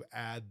 where you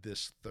add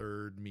this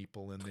third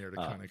meeple in there to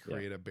kind of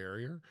create a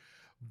barrier.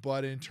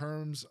 But in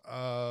terms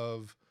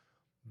of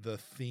the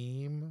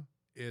theme,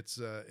 it's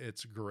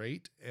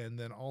great. And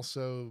then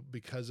also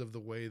because of the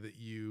way that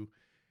you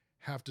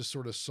have to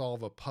sort of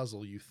solve a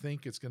puzzle, you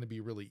think it's going to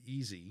be really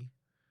easy.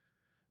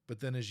 But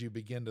then as you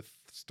begin to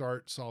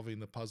start solving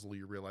the puzzle,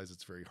 you realize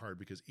it's very hard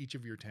because each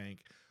of your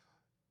tanks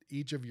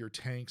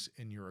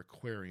in your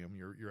aquarium,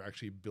 you're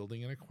actually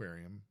building an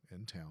aquarium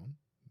in town.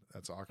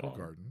 That's Aqua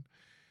Garden.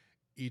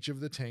 Each of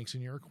the tanks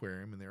in your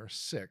aquarium, and there are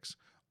 6,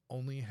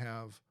 only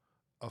have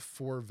a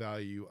 4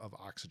 value of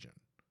oxygen,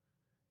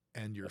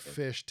 and your Okay.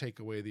 fish take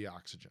away the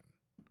oxygen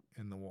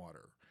in the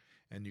water,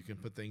 and you can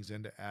put things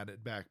in to add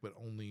it back, but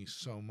only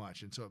so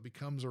much. And so it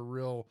becomes a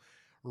real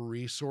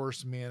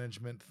resource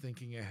management,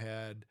 thinking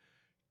ahead,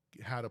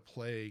 how to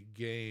play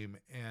game,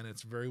 and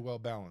it's very well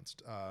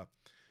balanced.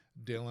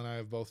 Dale and I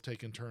have both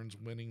taken turns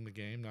winning the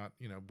game. Not,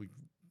 we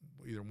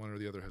either one or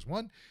the other has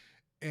won,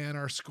 and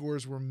our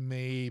scores were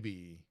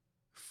maybe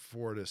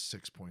 4 to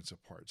 6 points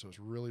apart. So it's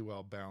really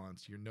well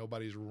balanced.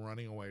 Nobody's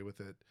running away with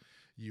it.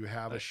 You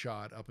have a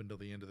shot up until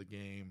the end of the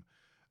game.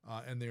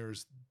 And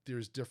there's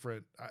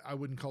different, I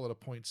wouldn't call it a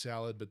point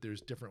salad, but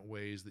there's different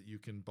ways that you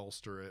can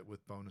bolster it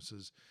with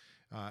bonuses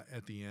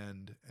at the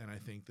end. And I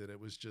think that it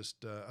was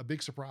just a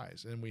big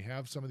surprise. And we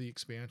have some of the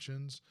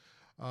expansions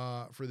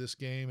for this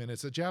game, and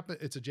it's a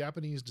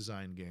Japanese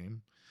design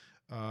game.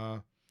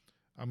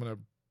 I'm going to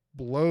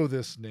blow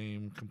this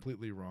name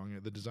completely wrong.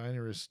 The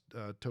designer is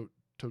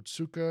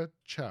Totsuka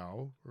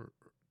Chow, or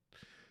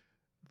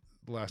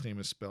the last name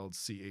is spelled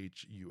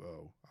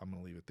Chuo. I'm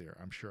going to leave it there.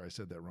 I'm sure I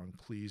said that wrong.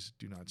 Please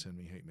do not send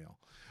me hate mail.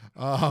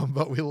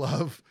 But we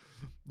love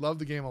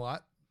the game a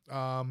lot.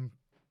 And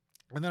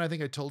then I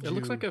think I told you it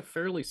looks like a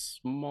fairly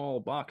small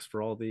box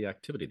for all the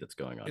activity that's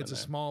going on. It's a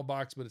small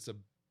box, but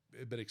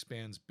it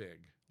expands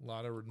big. A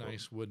lot of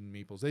nice wooden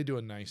meeples. They do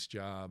a nice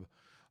job.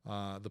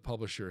 The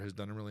publisher has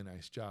done a really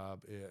nice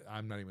job.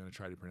 I'm not even going to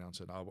try to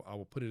pronounce it. I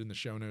will put it in the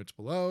show notes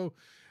below.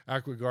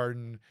 Aqua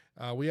Garden.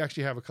 We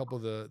actually have a couple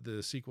of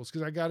the sequels,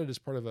 because I got it as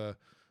part of a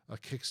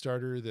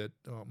Kickstarter that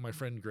my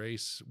friend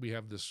Grace, we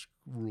have this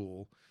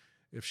rule.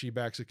 If she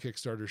backs a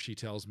Kickstarter, she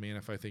tells me, and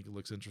if I think it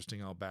looks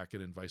interesting, I'll back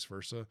it, and vice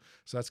versa.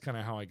 So that's kind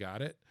of how I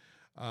got it.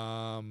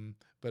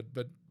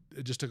 But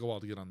it just took a while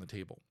to get on the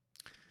table.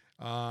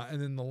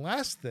 And then the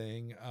last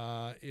thing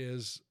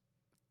is,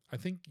 I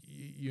think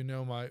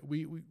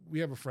we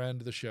have a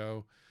friend of the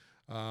show.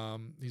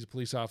 He's a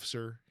police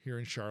officer here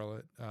in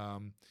Charlotte.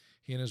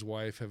 He and his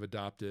wife have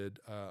adopted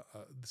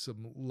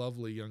some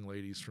lovely young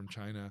ladies from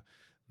China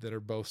that are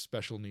both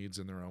special needs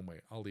in their own way.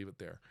 I'll leave it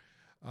there.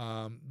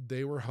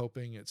 They were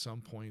hoping at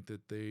some point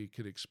that they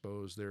could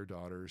expose their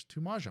daughters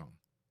to Mahjong.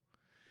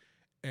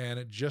 And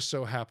it just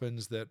so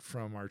happens that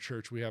from our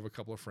church, we have a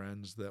couple of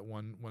friends that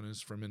one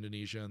is from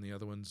Indonesia, and the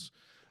other one's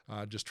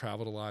just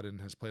traveled a lot and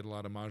has played a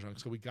lot of Mahjong.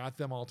 So we got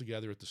them all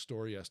together at the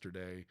store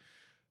yesterday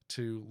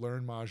to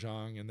learn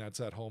Mahjong, and that's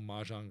that whole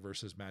Mahjong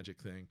versus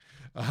magic thing.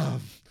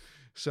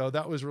 So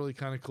that was really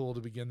kind of cool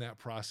to begin that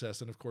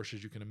process. And of course,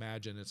 as you can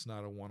imagine, it's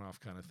not a one-off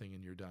kind of thing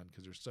and you're done,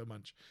 because there's so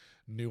much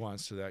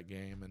nuance to that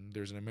game. And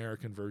there's an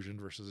American version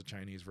versus a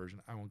Chinese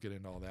version. I won't get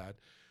into all that.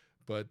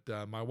 But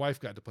my wife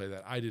got to play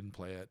that. I didn't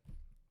play it,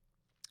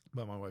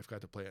 but my wife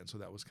got to play it. And so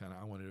that was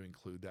I wanted to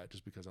include that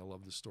just because I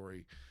love the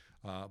story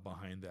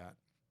behind that.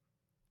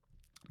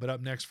 But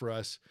up next for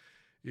us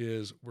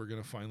is we're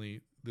going to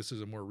this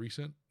is a more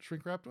recent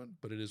shrink wrapped one,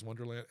 but it is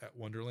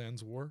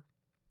Wonderland's War.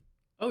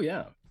 Oh,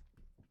 yeah.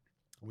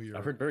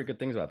 I've heard very good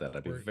things about that.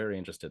 I'd be very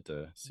interested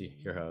to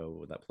hear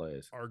how that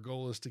plays. Our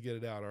goal is to get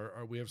it out.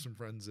 We have some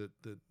friends that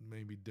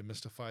maybe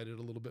demystified it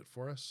a little bit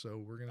for us, so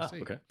we're going to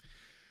see. Okay.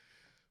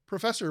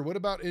 Professor, what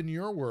about in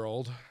your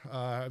world?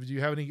 Do you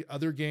have any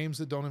other games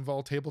that don't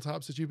involve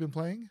tabletops that you've been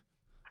playing?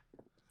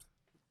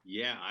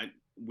 Yeah,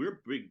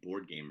 we're big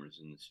board gamers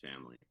in this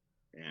family,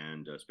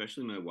 and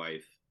especially my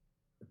wife.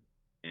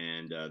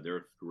 And there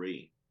are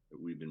 3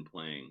 that we've been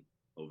playing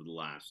over the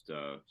last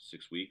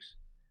 6 weeks.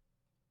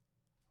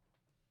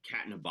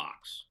 Cat in a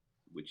Box,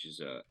 which is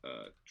a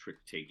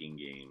trick-taking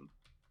game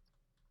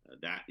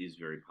that is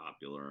very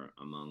popular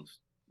amongst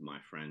my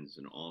friends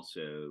and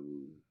also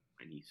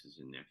my nieces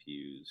and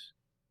nephews,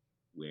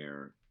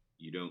 where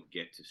you don't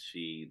get to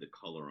see the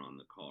color on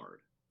the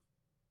card.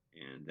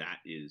 And that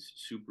is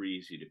super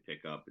easy to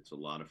pick up. It's a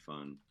lot of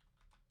fun.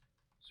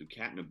 So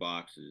Cat in a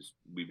Box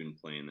we've been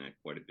playing that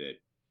quite a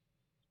bit.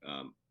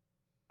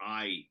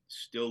 I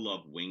still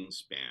love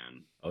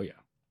Wingspan. Oh, yeah.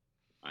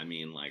 I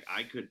mean,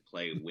 I could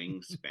play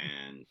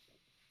Wingspan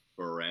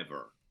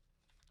forever.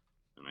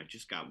 And I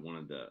just got one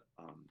of the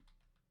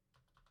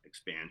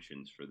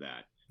expansions for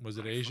that. Was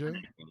it Asia?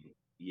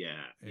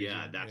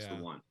 Yeah, that's the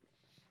one.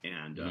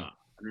 And I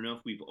don't know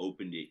if we've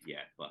opened it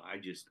yet, but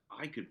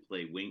I could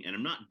play Wing, and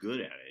I'm not good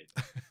at it.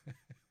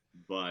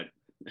 But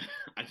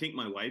I think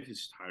my wife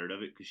is tired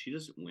of it because she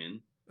doesn't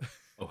win.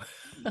 Oh.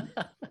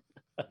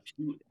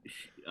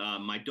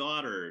 My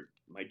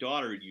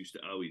daughter used to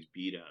always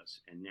beat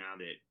us, and now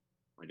that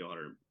my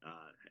daughter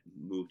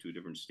moved to a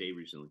different state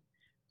recently,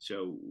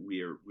 so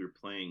we're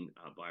playing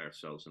by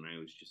ourselves, and I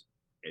always just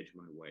edge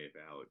my way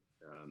about.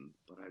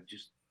 But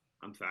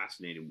I'm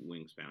fascinated with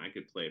Wingspan. I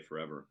could play it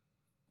forever.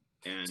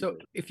 And so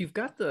if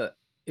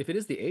it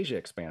is the Asia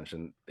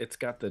expansion, it's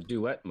got the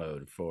duet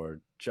mode for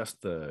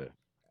just the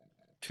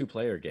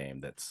 2-player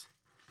game. That's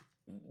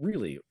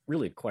really,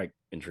 really quite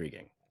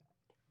intriguing.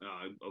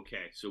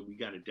 Okay, so we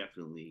got to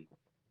definitely.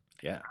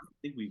 Yeah, I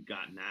think we've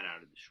gotten that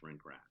out of the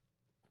shrink wrap.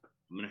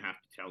 I'm gonna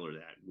have to tell her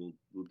that.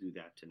 We'll do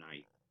that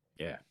tonight.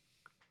 Yeah.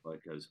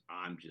 because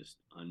I'm just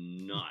a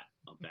nut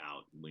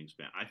about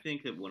Wingspan. I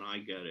think that when I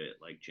go to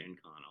like Gen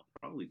Con, I'll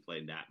probably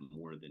play that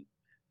more than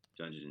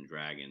Dungeons and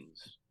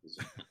Dragons.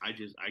 I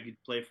could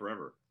play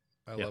forever.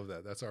 I love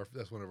that. That's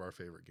one of our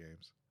favorite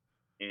games.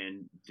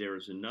 And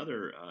there's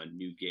another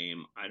new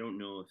game. I don't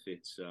know if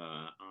it's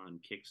on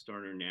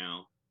Kickstarter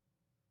now,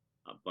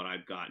 but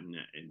I've gotten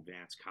an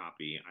advanced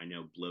copy. I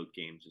know Bloat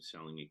Games is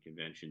selling at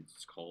conventions.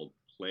 It's called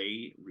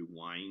Play,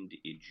 Rewind,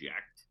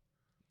 Eject.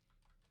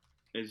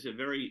 It's a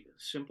very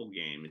simple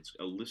game. It's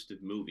a list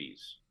of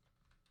movies.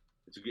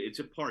 It's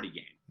a party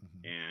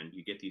game, and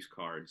you get these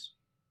cards,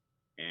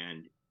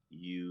 and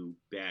you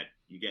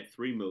get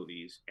 3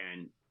 movies,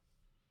 and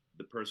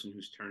the person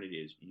whose turn it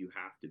is, you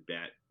have to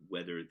bet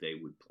whether they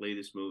would play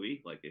this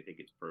movie like they think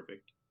it's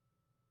perfect.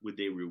 Would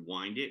they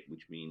rewind it,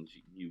 which means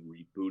you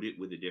reboot it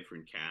with a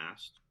different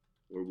cast,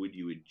 or would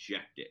you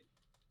eject it?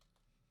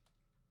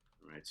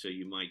 All right, so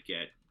you might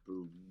get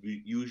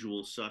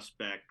Usual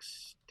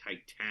Suspects,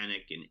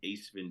 Titanic, and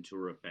Ace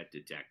Ventura: Pet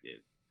Detective.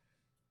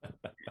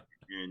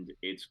 And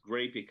it's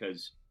great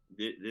because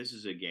this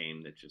is a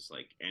game that just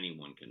like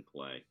anyone can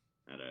play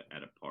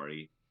at a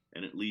party,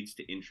 and it leads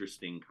to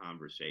interesting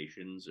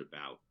conversations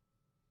about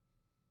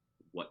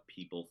what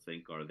people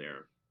think are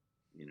their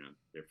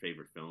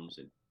favorite films,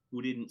 and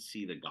who didn't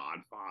see The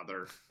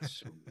Godfather.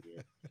 So,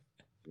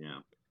 yeah.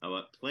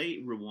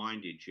 Play,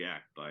 Rewind,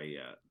 Eject by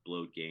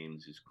Bloat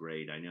Games is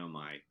great. I know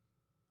my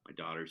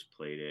daughter's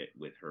played it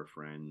with her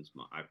friends.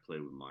 I've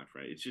played with my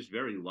friend. It's just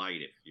very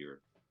light if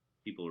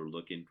people are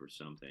looking for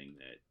something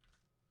that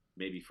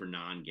maybe for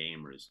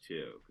non-gamers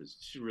too, because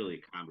it's really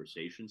a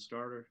conversation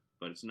starter,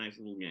 but it's a nice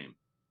little game.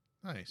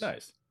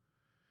 Nice.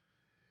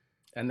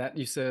 And that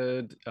you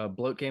said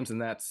Bloat Games,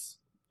 and that's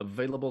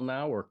available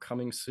now or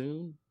coming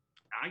soon?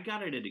 I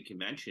got it at a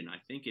convention. I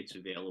think it's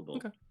available.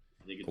 Okay.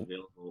 I think it's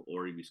available,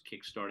 or he was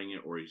kickstarting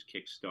it, or he's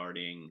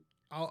kickstarting.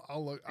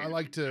 I'll look. I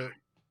like to.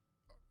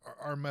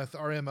 Our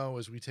MO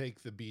is we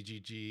take the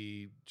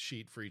BGG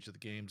sheet for each of the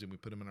games and we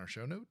put them in our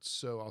show notes.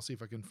 So I'll see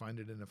if I can find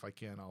it, and if I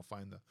can, I'll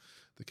find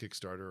the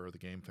Kickstarter or the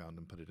Game Found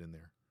and put it in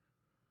there.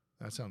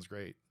 That sounds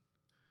great.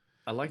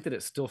 I like that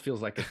it still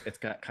feels like it's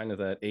got kind of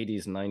that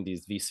 80s,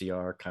 90s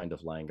VCR kind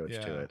of language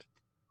to it.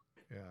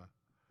 Yeah.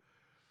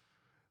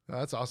 No,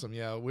 that's awesome.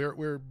 Yeah,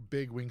 we're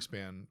big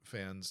Wingspan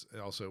fans.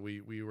 Also,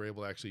 we were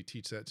able to actually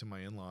teach that to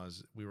my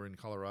in-laws. We were in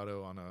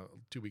Colorado on a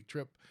 2-week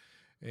trip,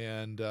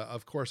 and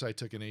of course, I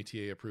took an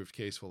ATA-approved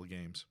case full of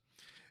games,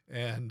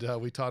 and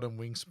we taught them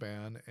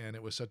Wingspan, and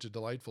it was such a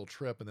delightful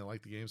trip, and they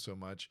liked the game so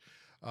much.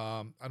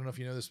 I don't know if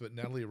you know this, but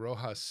Natalie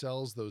Rojas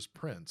sells those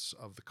prints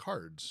of the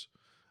cards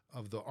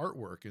of the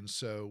artwork, and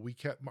so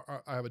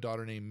I have a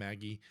daughter named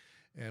Maggie,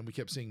 and we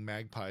kept seeing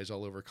magpies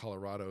all over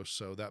Colorado,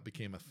 so that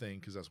became a thing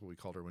because that's what we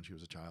called her when she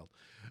was a child.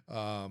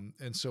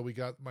 And so we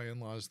got my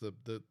in-laws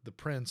the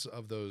prints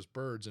of those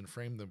birds and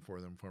framed them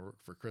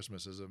for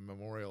Christmas as a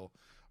memorial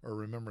or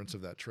remembrance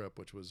of that trip,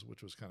 which was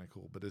kind of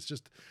cool. But it's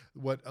just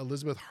what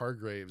Elizabeth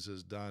Hargraves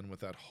has done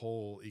with that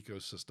whole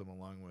ecosystem,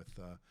 along with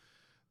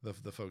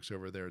the folks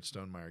over there at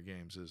Stonemaier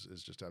Games,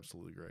 is just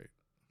absolutely great.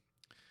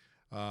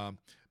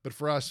 But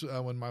for us,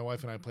 when my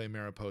wife and I play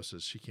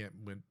Mariposas, she can't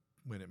win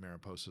at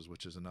Mariposas,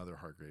 which is another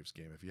Hargraves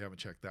game. If you haven't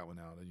checked that one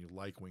out and you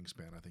like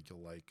Wingspan, I think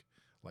you'll like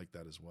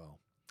that as well.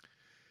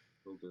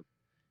 Okay.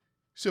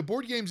 So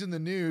board games in the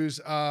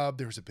news.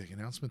 There was a big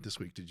announcement this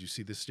week. Did you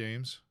see this,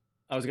 James?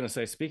 I was going to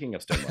say, speaking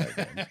of Stonemaier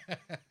Games.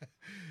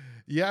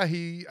 Yeah,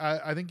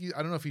 I think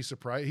I don't know if he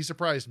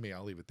surprised me.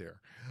 I'll leave it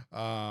there.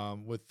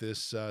 With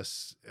this,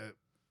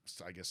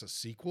 I guess a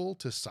sequel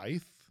to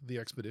Scythe, the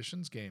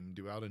Expeditions game,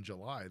 due out in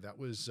July. That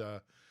was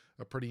a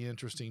pretty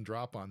interesting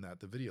drop on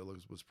that. The video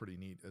was pretty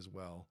neat as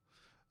well.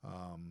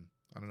 I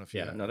don't know if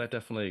you... Yeah, no, that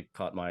definitely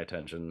caught my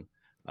attention.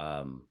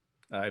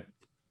 I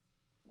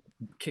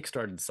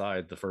kickstarted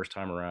Scythe the first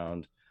time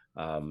around,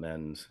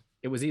 and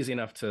it was easy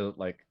enough to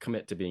like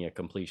commit to being a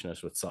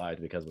completionist with Scythe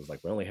because it was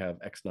like we only have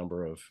X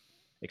number of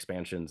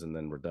expansions and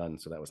then we're done.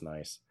 So that was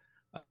nice.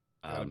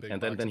 And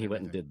then he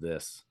went and did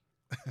this,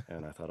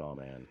 and I thought, oh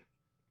man.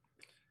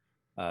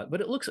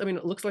 But it looks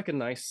like a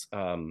nice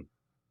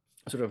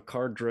sort of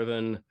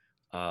card-driven,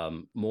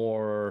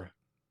 more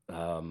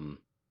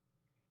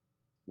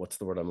what's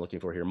the word I'm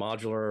looking for here?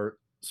 Modular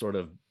sort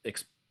of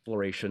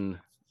exploration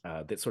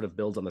that sort of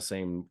builds on the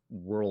same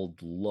world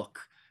look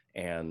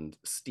and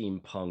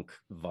steampunk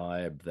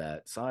vibe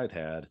that Scythe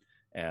had,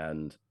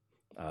 and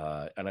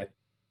I'm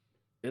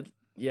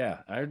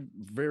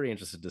very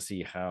interested to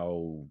see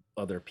how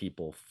other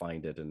people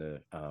find it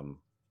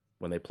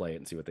when they play it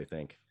and see what they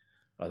think.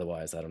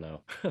 Otherwise, I don't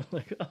know.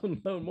 Like, oh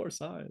no, more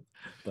Scythe.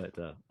 But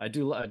I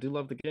do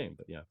love the game.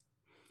 But yeah,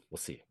 we'll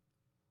see.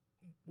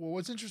 Well,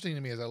 what's interesting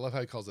to me is I love how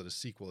he calls it a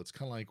sequel. It's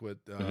kind of like what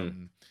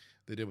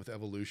they did with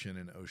Evolution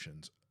and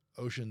Oceans.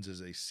 Oceans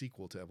is a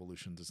sequel to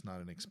Evolutions. It's not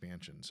an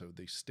expansion, so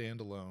they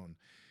stand alone.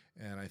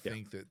 And I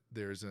think that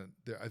there's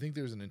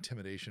an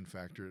intimidation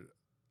factor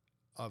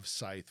of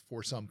Scythe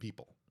for some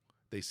people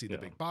They see the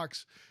big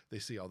box, they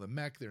see all the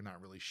mech, they're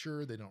not really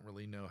sure, they don't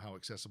really know how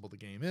accessible the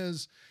game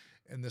is,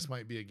 and this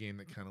might be a game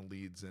that kind of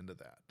leads into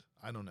that.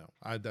 I don't know.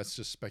 That's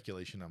just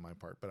speculation on my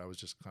part, but I was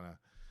just kind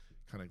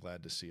of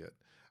glad to see it.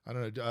 I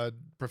don't know.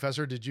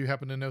 Professor, did you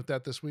happen to note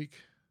that this week?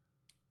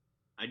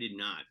 I did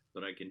not,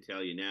 but I can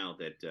tell you now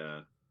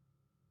that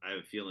I have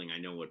a feeling I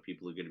know what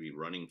people are going to be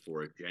running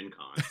for at Gen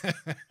Con.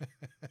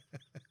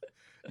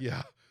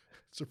 Yeah,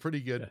 it's a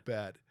pretty good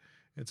bet.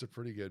 It's a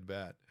pretty good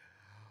bet.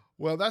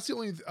 Well, that's the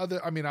only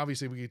other. I mean,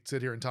 obviously, we could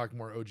sit here and talk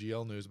more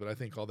OGL news, but I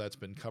think all that's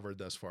been covered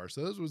thus far.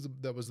 So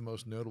that was the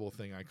most notable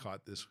thing I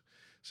caught this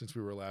since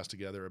we were last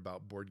together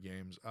about board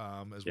games.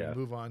 As we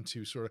move on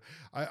to sort of,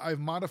 I've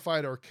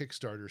modified our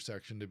Kickstarter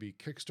section to be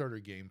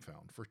Kickstarter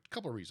GameFound for a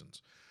couple of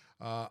reasons.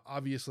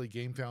 Obviously,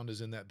 GameFound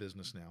is in that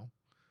business now.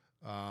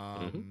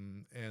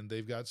 And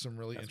they've got some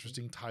really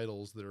interesting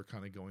titles that are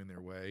kind of going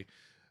their way.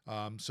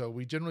 So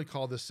we generally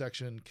call this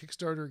section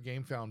Kickstarter,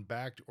 GameFound,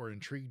 backed, or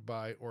intrigued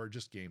by, or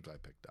just games I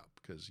picked up,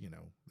 because, you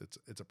know,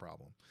 it's a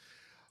problem.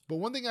 But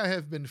one thing I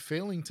have been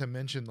failing to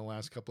mention the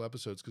last couple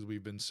episodes, because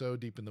we've been so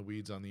deep in the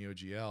weeds on the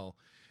OGL,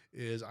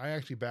 is I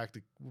actually backed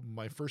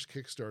my first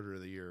Kickstarter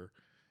of the year,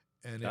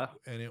 and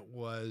it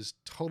was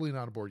totally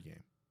not a board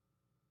game.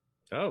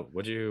 Oh,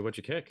 what'd you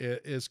kick?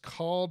 It is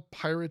called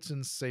Pirates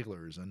and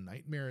Sailors: A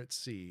Nightmare at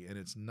Sea, and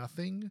it's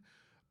nothing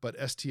but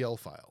STL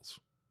files.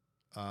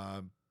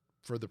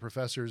 For the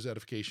professor's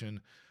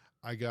edification,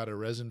 I got a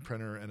resin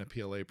printer and a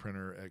PLA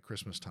printer at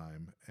Christmas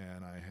time,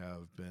 and I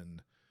have been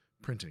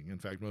printing. In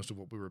fact, most of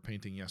what we were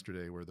painting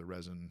yesterday were the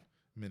resin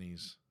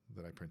minis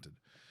that I printed.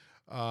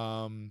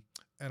 And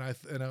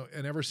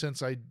ever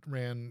since I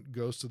ran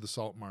Ghost of the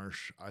Salt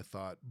Marsh, I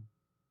thought,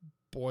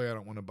 boy, I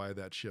don't want to buy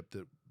that ship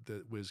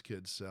that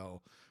WizKids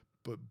sell,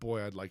 but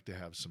boy, I'd like to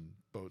have some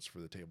boats for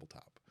the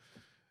tabletop.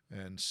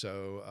 And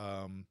so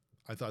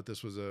I thought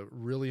this was a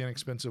really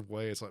inexpensive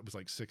way. It was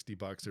like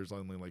 $60. There's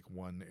only like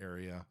one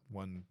area,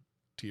 one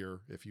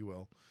tier, if you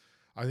will.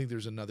 I think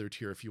there's another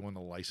tier if you want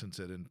to license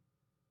it and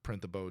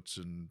print the boats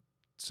and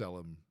sell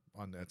them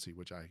on Etsy,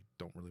 which I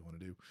don't really want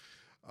to do.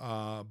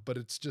 But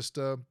it's just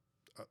the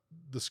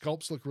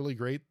sculpts look really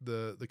great.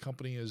 The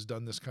company has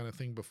done this kind of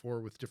thing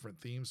before with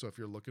different themes. So if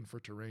you're looking for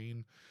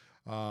terrain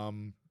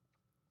and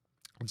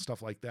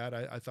stuff like that,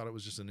 I thought it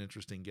was just an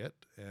interesting get.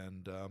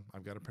 And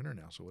I've got a printer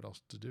now, so what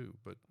else to do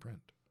but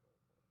print?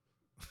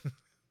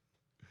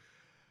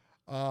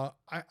 I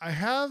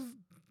have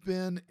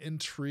been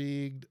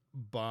intrigued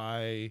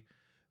by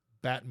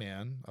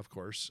Batman, of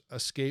course,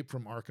 Escape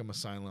from Arkham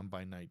Asylum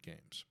by Night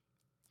Games.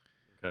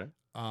 Okay.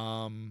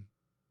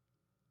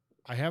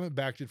 I haven't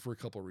backed it for a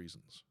couple of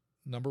reasons.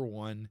 Number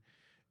one,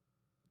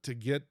 to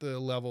get the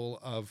level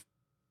of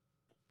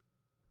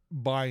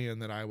buy-in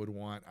that I would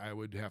want, I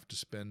would have to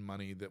spend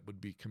money that would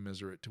be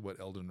commensurate to what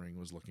Elden Ring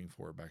was looking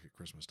for back at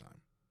Christmas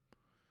time.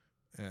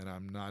 And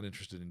I'm not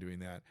interested in doing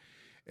that.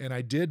 And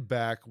I did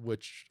back,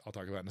 which I'll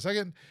talk about in a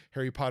second,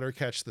 Harry Potter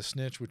Catch the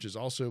Snitch, which is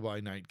also by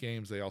Night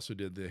Games. They also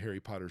did the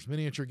Harry Potter's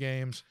miniature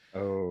games.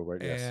 Oh,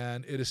 right, yes.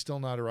 And it is still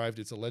not arrived.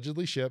 It's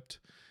allegedly shipped.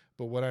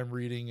 But what I'm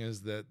reading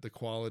is that the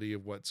quality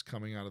of what's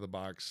coming out of the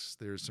box,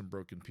 there's some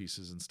broken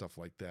pieces and stuff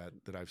like that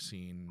I've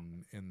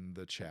seen in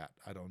the chat.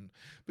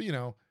 But you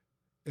know,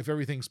 if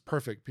everything's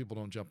perfect, people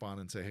don't jump on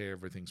and say, hey,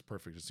 everything's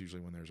perfect. It's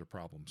usually when there's a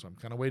problem. So I'm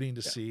kind of waiting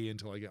to see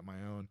until I get my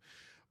own.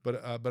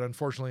 But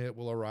unfortunately, it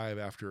will arrive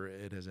after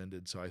it has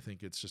ended. So I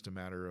think it's just a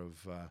matter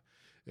of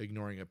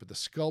ignoring it. But the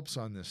sculpts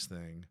on this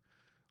thing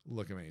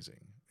look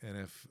amazing. And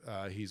if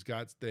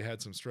they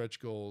had some stretch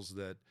goals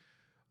that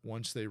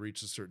once they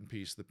reached a certain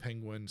piece, the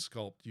Penguin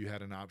sculpt, you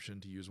had an option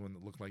to use one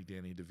that looked like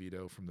Danny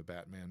DeVito from the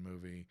Batman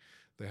movie.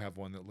 They have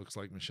one that looks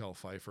like Michelle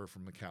Pfeiffer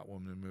from the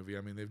Catwoman movie.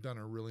 I mean, they've done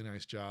a really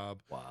nice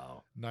job.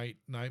 Wow. Night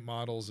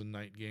Models and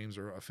Night Games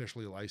are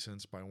officially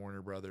licensed by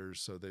Warner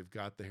Brothers. So they've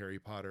got the Harry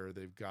Potter,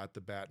 they've got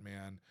the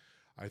Batman.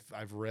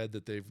 I've read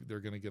that they're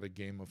going to get a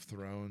Game of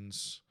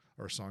Thrones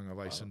or Song of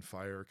Ice and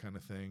Fire kind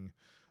of thing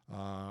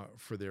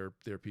for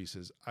their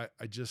pieces. I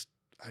just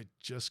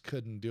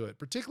couldn't do it,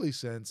 particularly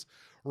since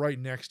right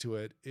next to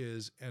it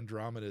is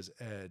Andromeda's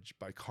Edge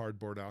by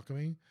Cardboard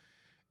Alchemy.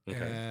 Okay.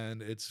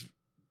 And it's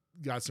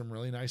got some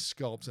really nice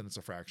sculpts, and it's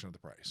a fraction of the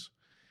price.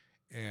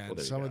 And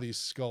some of these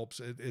sculpts,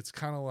 it's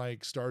kind of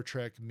like Star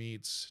Trek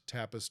meets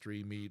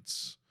Tapestry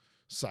meets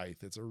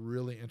Scythe. It's a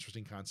really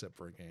interesting concept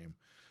for a game.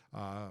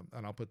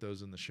 And I'll put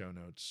those in the show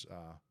notes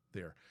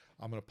there.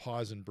 I'm going to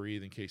pause and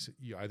breathe in case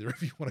either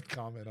of you want to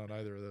comment on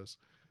either of those.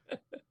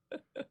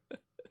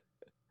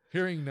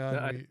 Hearing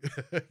none,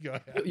 go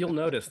ahead. You'll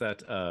notice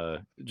that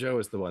Joe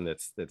is the one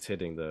that's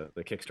hitting the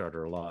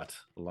Kickstarter a lot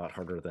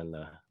harder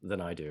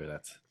than I do.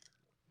 That's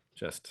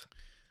just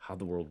how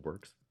the world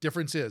works.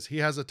 Difference is he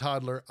has a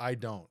toddler. I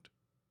don't.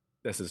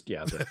 This is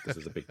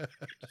a big.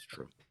 It's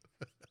true.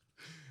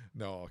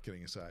 No, all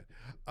kidding aside.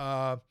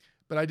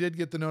 But I did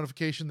get the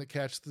notification that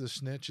Catch the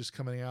Snitch is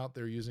coming out.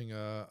 They're using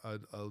a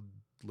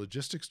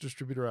logistics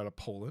distributor out of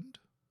Poland.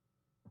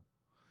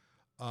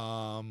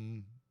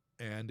 And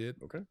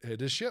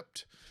it is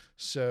shipped.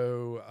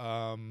 So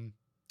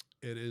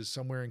It is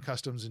somewhere in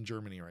customs in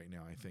Germany right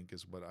now, I think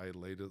is what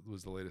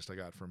was the latest I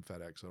got from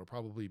FedEx. So it'll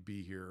probably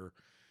be here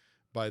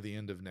by the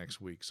end of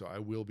next week. So I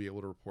will be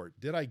able to report,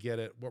 did I get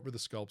it? What were the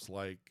sculpts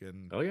like?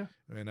 And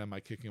and am I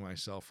kicking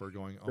myself for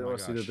going, oh my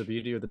gosh. See the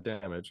beauty of the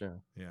damage.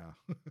 Yeah.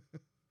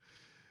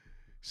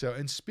 So,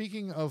 and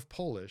speaking of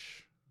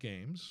Polish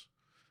games,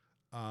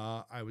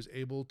 I was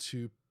able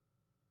to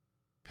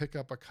pick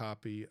up a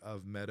copy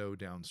of Meadow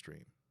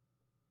Downstream.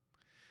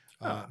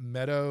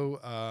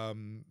 Meadow,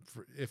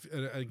 if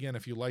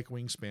you like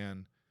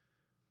Wingspan,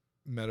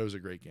 Meadow's a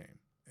great game.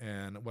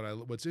 And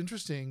what's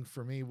interesting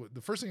for me,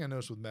 the first thing I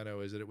noticed with Meadow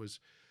is that it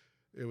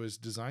was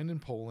designed in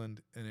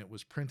Poland and it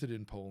was printed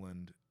in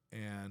Poland.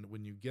 And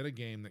when you get a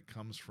game that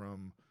comes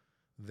from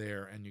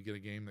there and you get a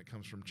game that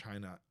comes from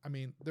China, I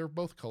mean, they're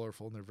both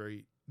colorful and they're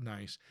very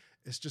nice.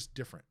 It's just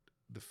different.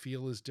 The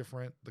feel is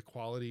different. The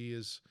quality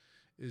is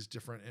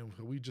different. And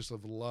we just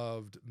have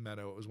loved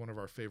Meadow. It was one of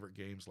our favorite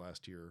games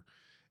last year.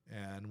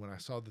 And when I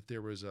saw that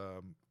there was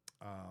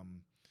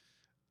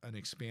an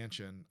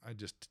expansion, I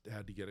just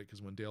had to get it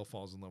because when Dale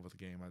falls in love with the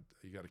game,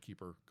 you got to keep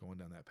her going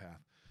down that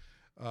path.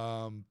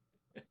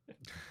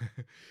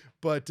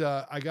 But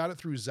I got it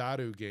through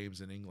Zadu Games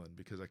in England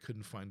because I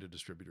couldn't find a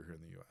distributor here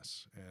in the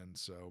US. And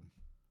so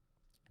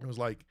it was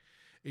like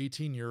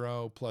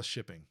 €18 plus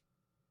shipping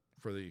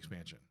for the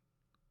expansion.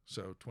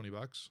 So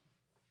 $20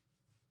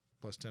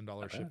 plus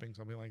 $10 shipping,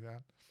 something like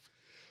that.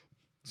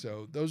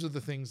 So those are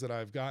the things that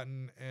I've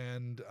gotten.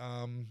 And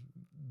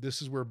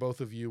this is where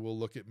both of you will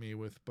look at me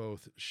with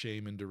both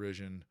shame and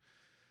derision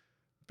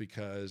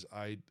because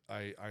I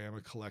am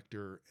a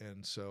collector.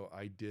 And so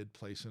I did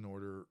place an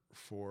order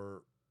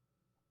for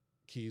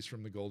Keys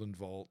from the Golden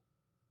Vault,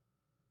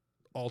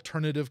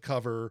 alternative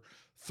cover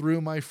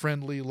through my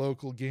friendly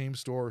local game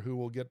store who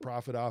will get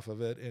profit off of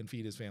it and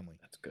feed his family.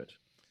 That's good.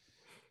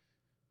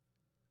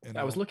 And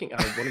I was looking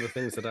at one of the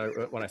things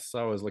that when I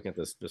saw, I was looking at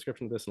this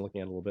description of this and looking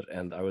at it a little bit,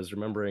 and I was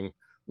remembering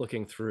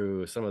looking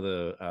through some of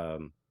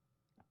the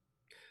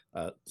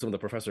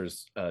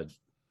professors'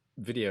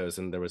 videos,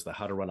 and there was the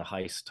how to run a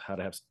heist, how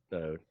to have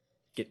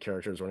get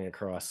characters running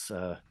across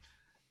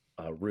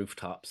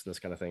rooftops, this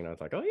kind of thing. And I was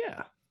like, oh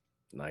yeah,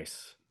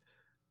 nice.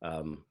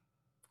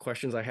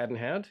 Questions I hadn't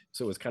had,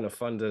 so it was kind of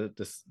fun to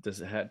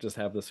just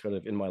have this sort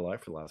of in my life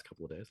for the last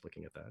couple of days,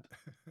 looking at that,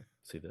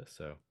 see this.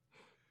 So.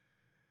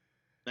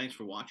 Thanks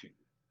for watching.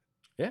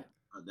 Yeah.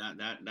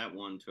 That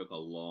one took a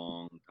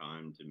long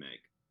time to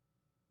make.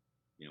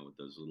 You know, with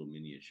those little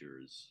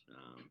miniatures.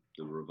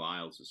 The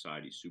Reviled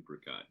Society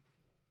Supercut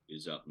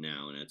is up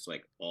now, and it's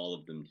like all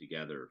of them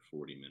together,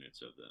 40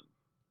 minutes of them.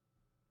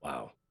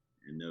 Wow.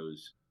 And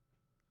those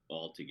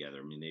all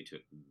together, I mean, they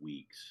took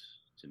weeks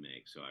to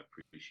make, so I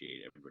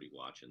appreciate everybody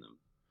watching them.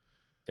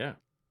 Yeah.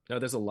 No,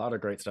 there's a lot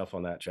of great stuff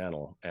on that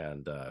channel,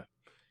 and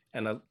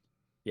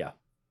yeah.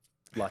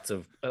 Lots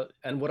of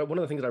and one of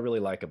the things I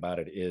really like about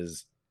it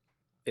is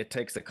it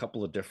takes a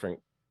couple of different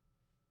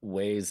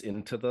ways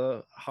into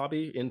the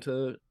hobby,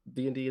 into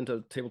D&D,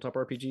 into tabletop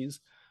RPGs,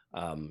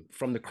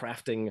 from the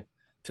crafting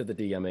to the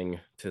DMing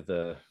to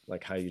the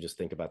like how you just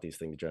think about these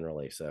things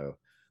generally. So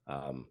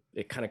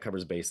it kind of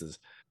covers bases.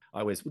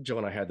 Joe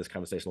and I had this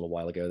conversation a little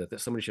while ago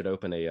that somebody should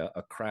open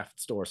a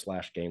craft store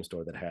 / game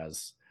store that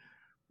has,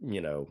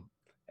 you know,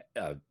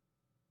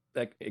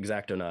 like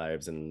X-Acto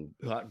knives and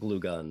hot glue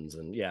guns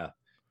and yeah.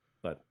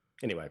 But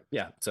anyway,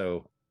 yeah. So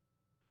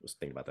I was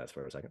thinking about that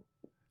for a second.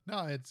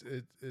 No,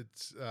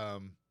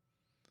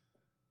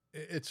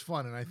 it's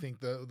fun, and I think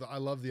I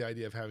love the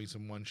idea of having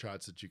some one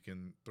shots that you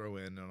can throw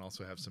in, and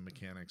also have some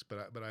mechanics.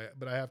 But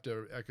I have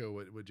to echo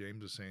what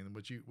James was saying.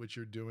 What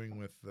you're doing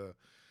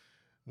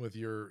with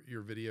your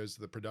videos,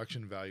 the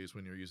production values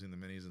when you're using the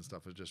minis and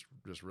stuff is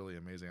just really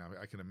amazing.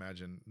 I can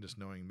imagine just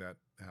knowing that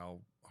how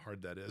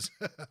hard that is,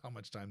 how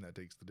much time that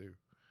takes to do.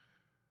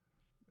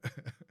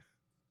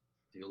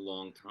 A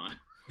long time.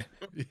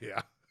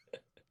 Yeah.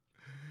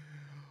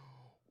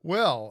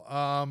 Well,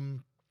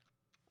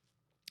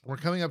 we're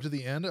coming up to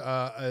the end.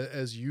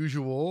 As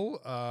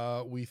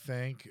usual, we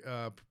thank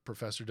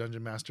Professor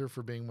Dungeon Master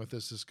for being with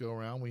us this go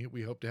around.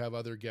 We hope to have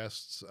other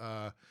guests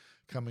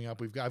coming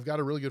up. I've got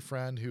a really good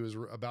friend who is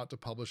about to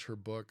publish her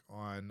book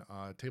on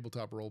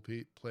tabletop role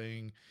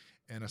playing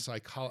and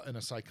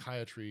a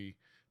psychiatry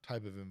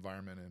type of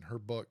environment, and her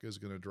book is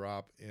going to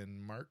drop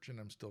in March, and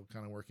I'm still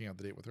kind of working out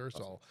the date with her.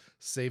 So I'll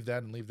save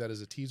that and leave that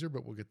as a teaser,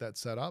 but we'll get that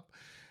set up.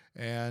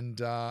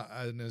 And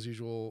as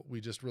usual, we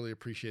just really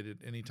appreciate it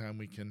anytime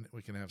we can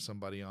have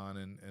somebody on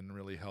and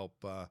really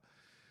help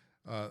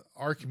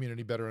our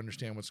community better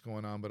understand what's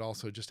going on, but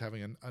also just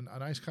having a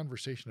nice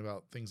conversation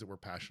about things that we're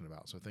passionate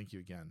about. So thank you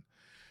again.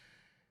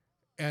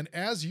 And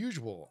as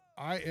usual,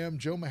 I am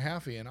Joe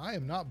Mahaffey, and I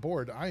am not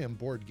bored. I am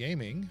bored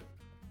gaming.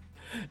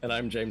 And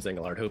I'm James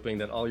Engelhardt, hoping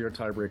that all your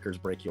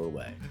tiebreakers break your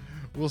way.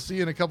 We'll see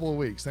you in a couple of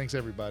weeks. Thanks,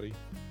 everybody.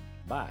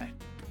 Bye.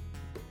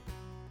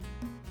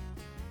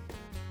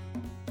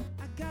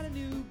 I got a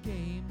new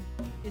game.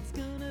 It's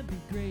gonna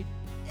be great.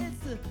 It's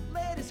the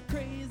latest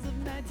craze of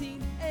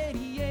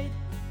 1988.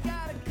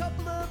 Got a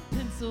couple of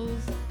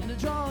pencils and a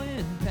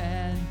drawing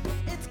pad.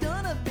 It's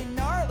gonna be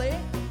gnarly,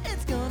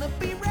 it's gonna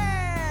be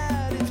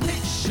rad. It's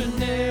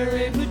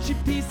Pictionary, put your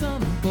piece on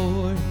the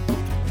board.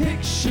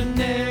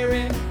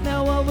 Pictionary,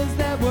 now what was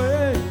that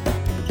word?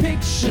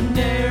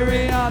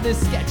 Pictionary, oh, this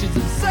sketch is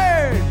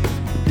absurd.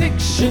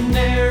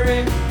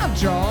 Pictionary, I'm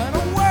drawing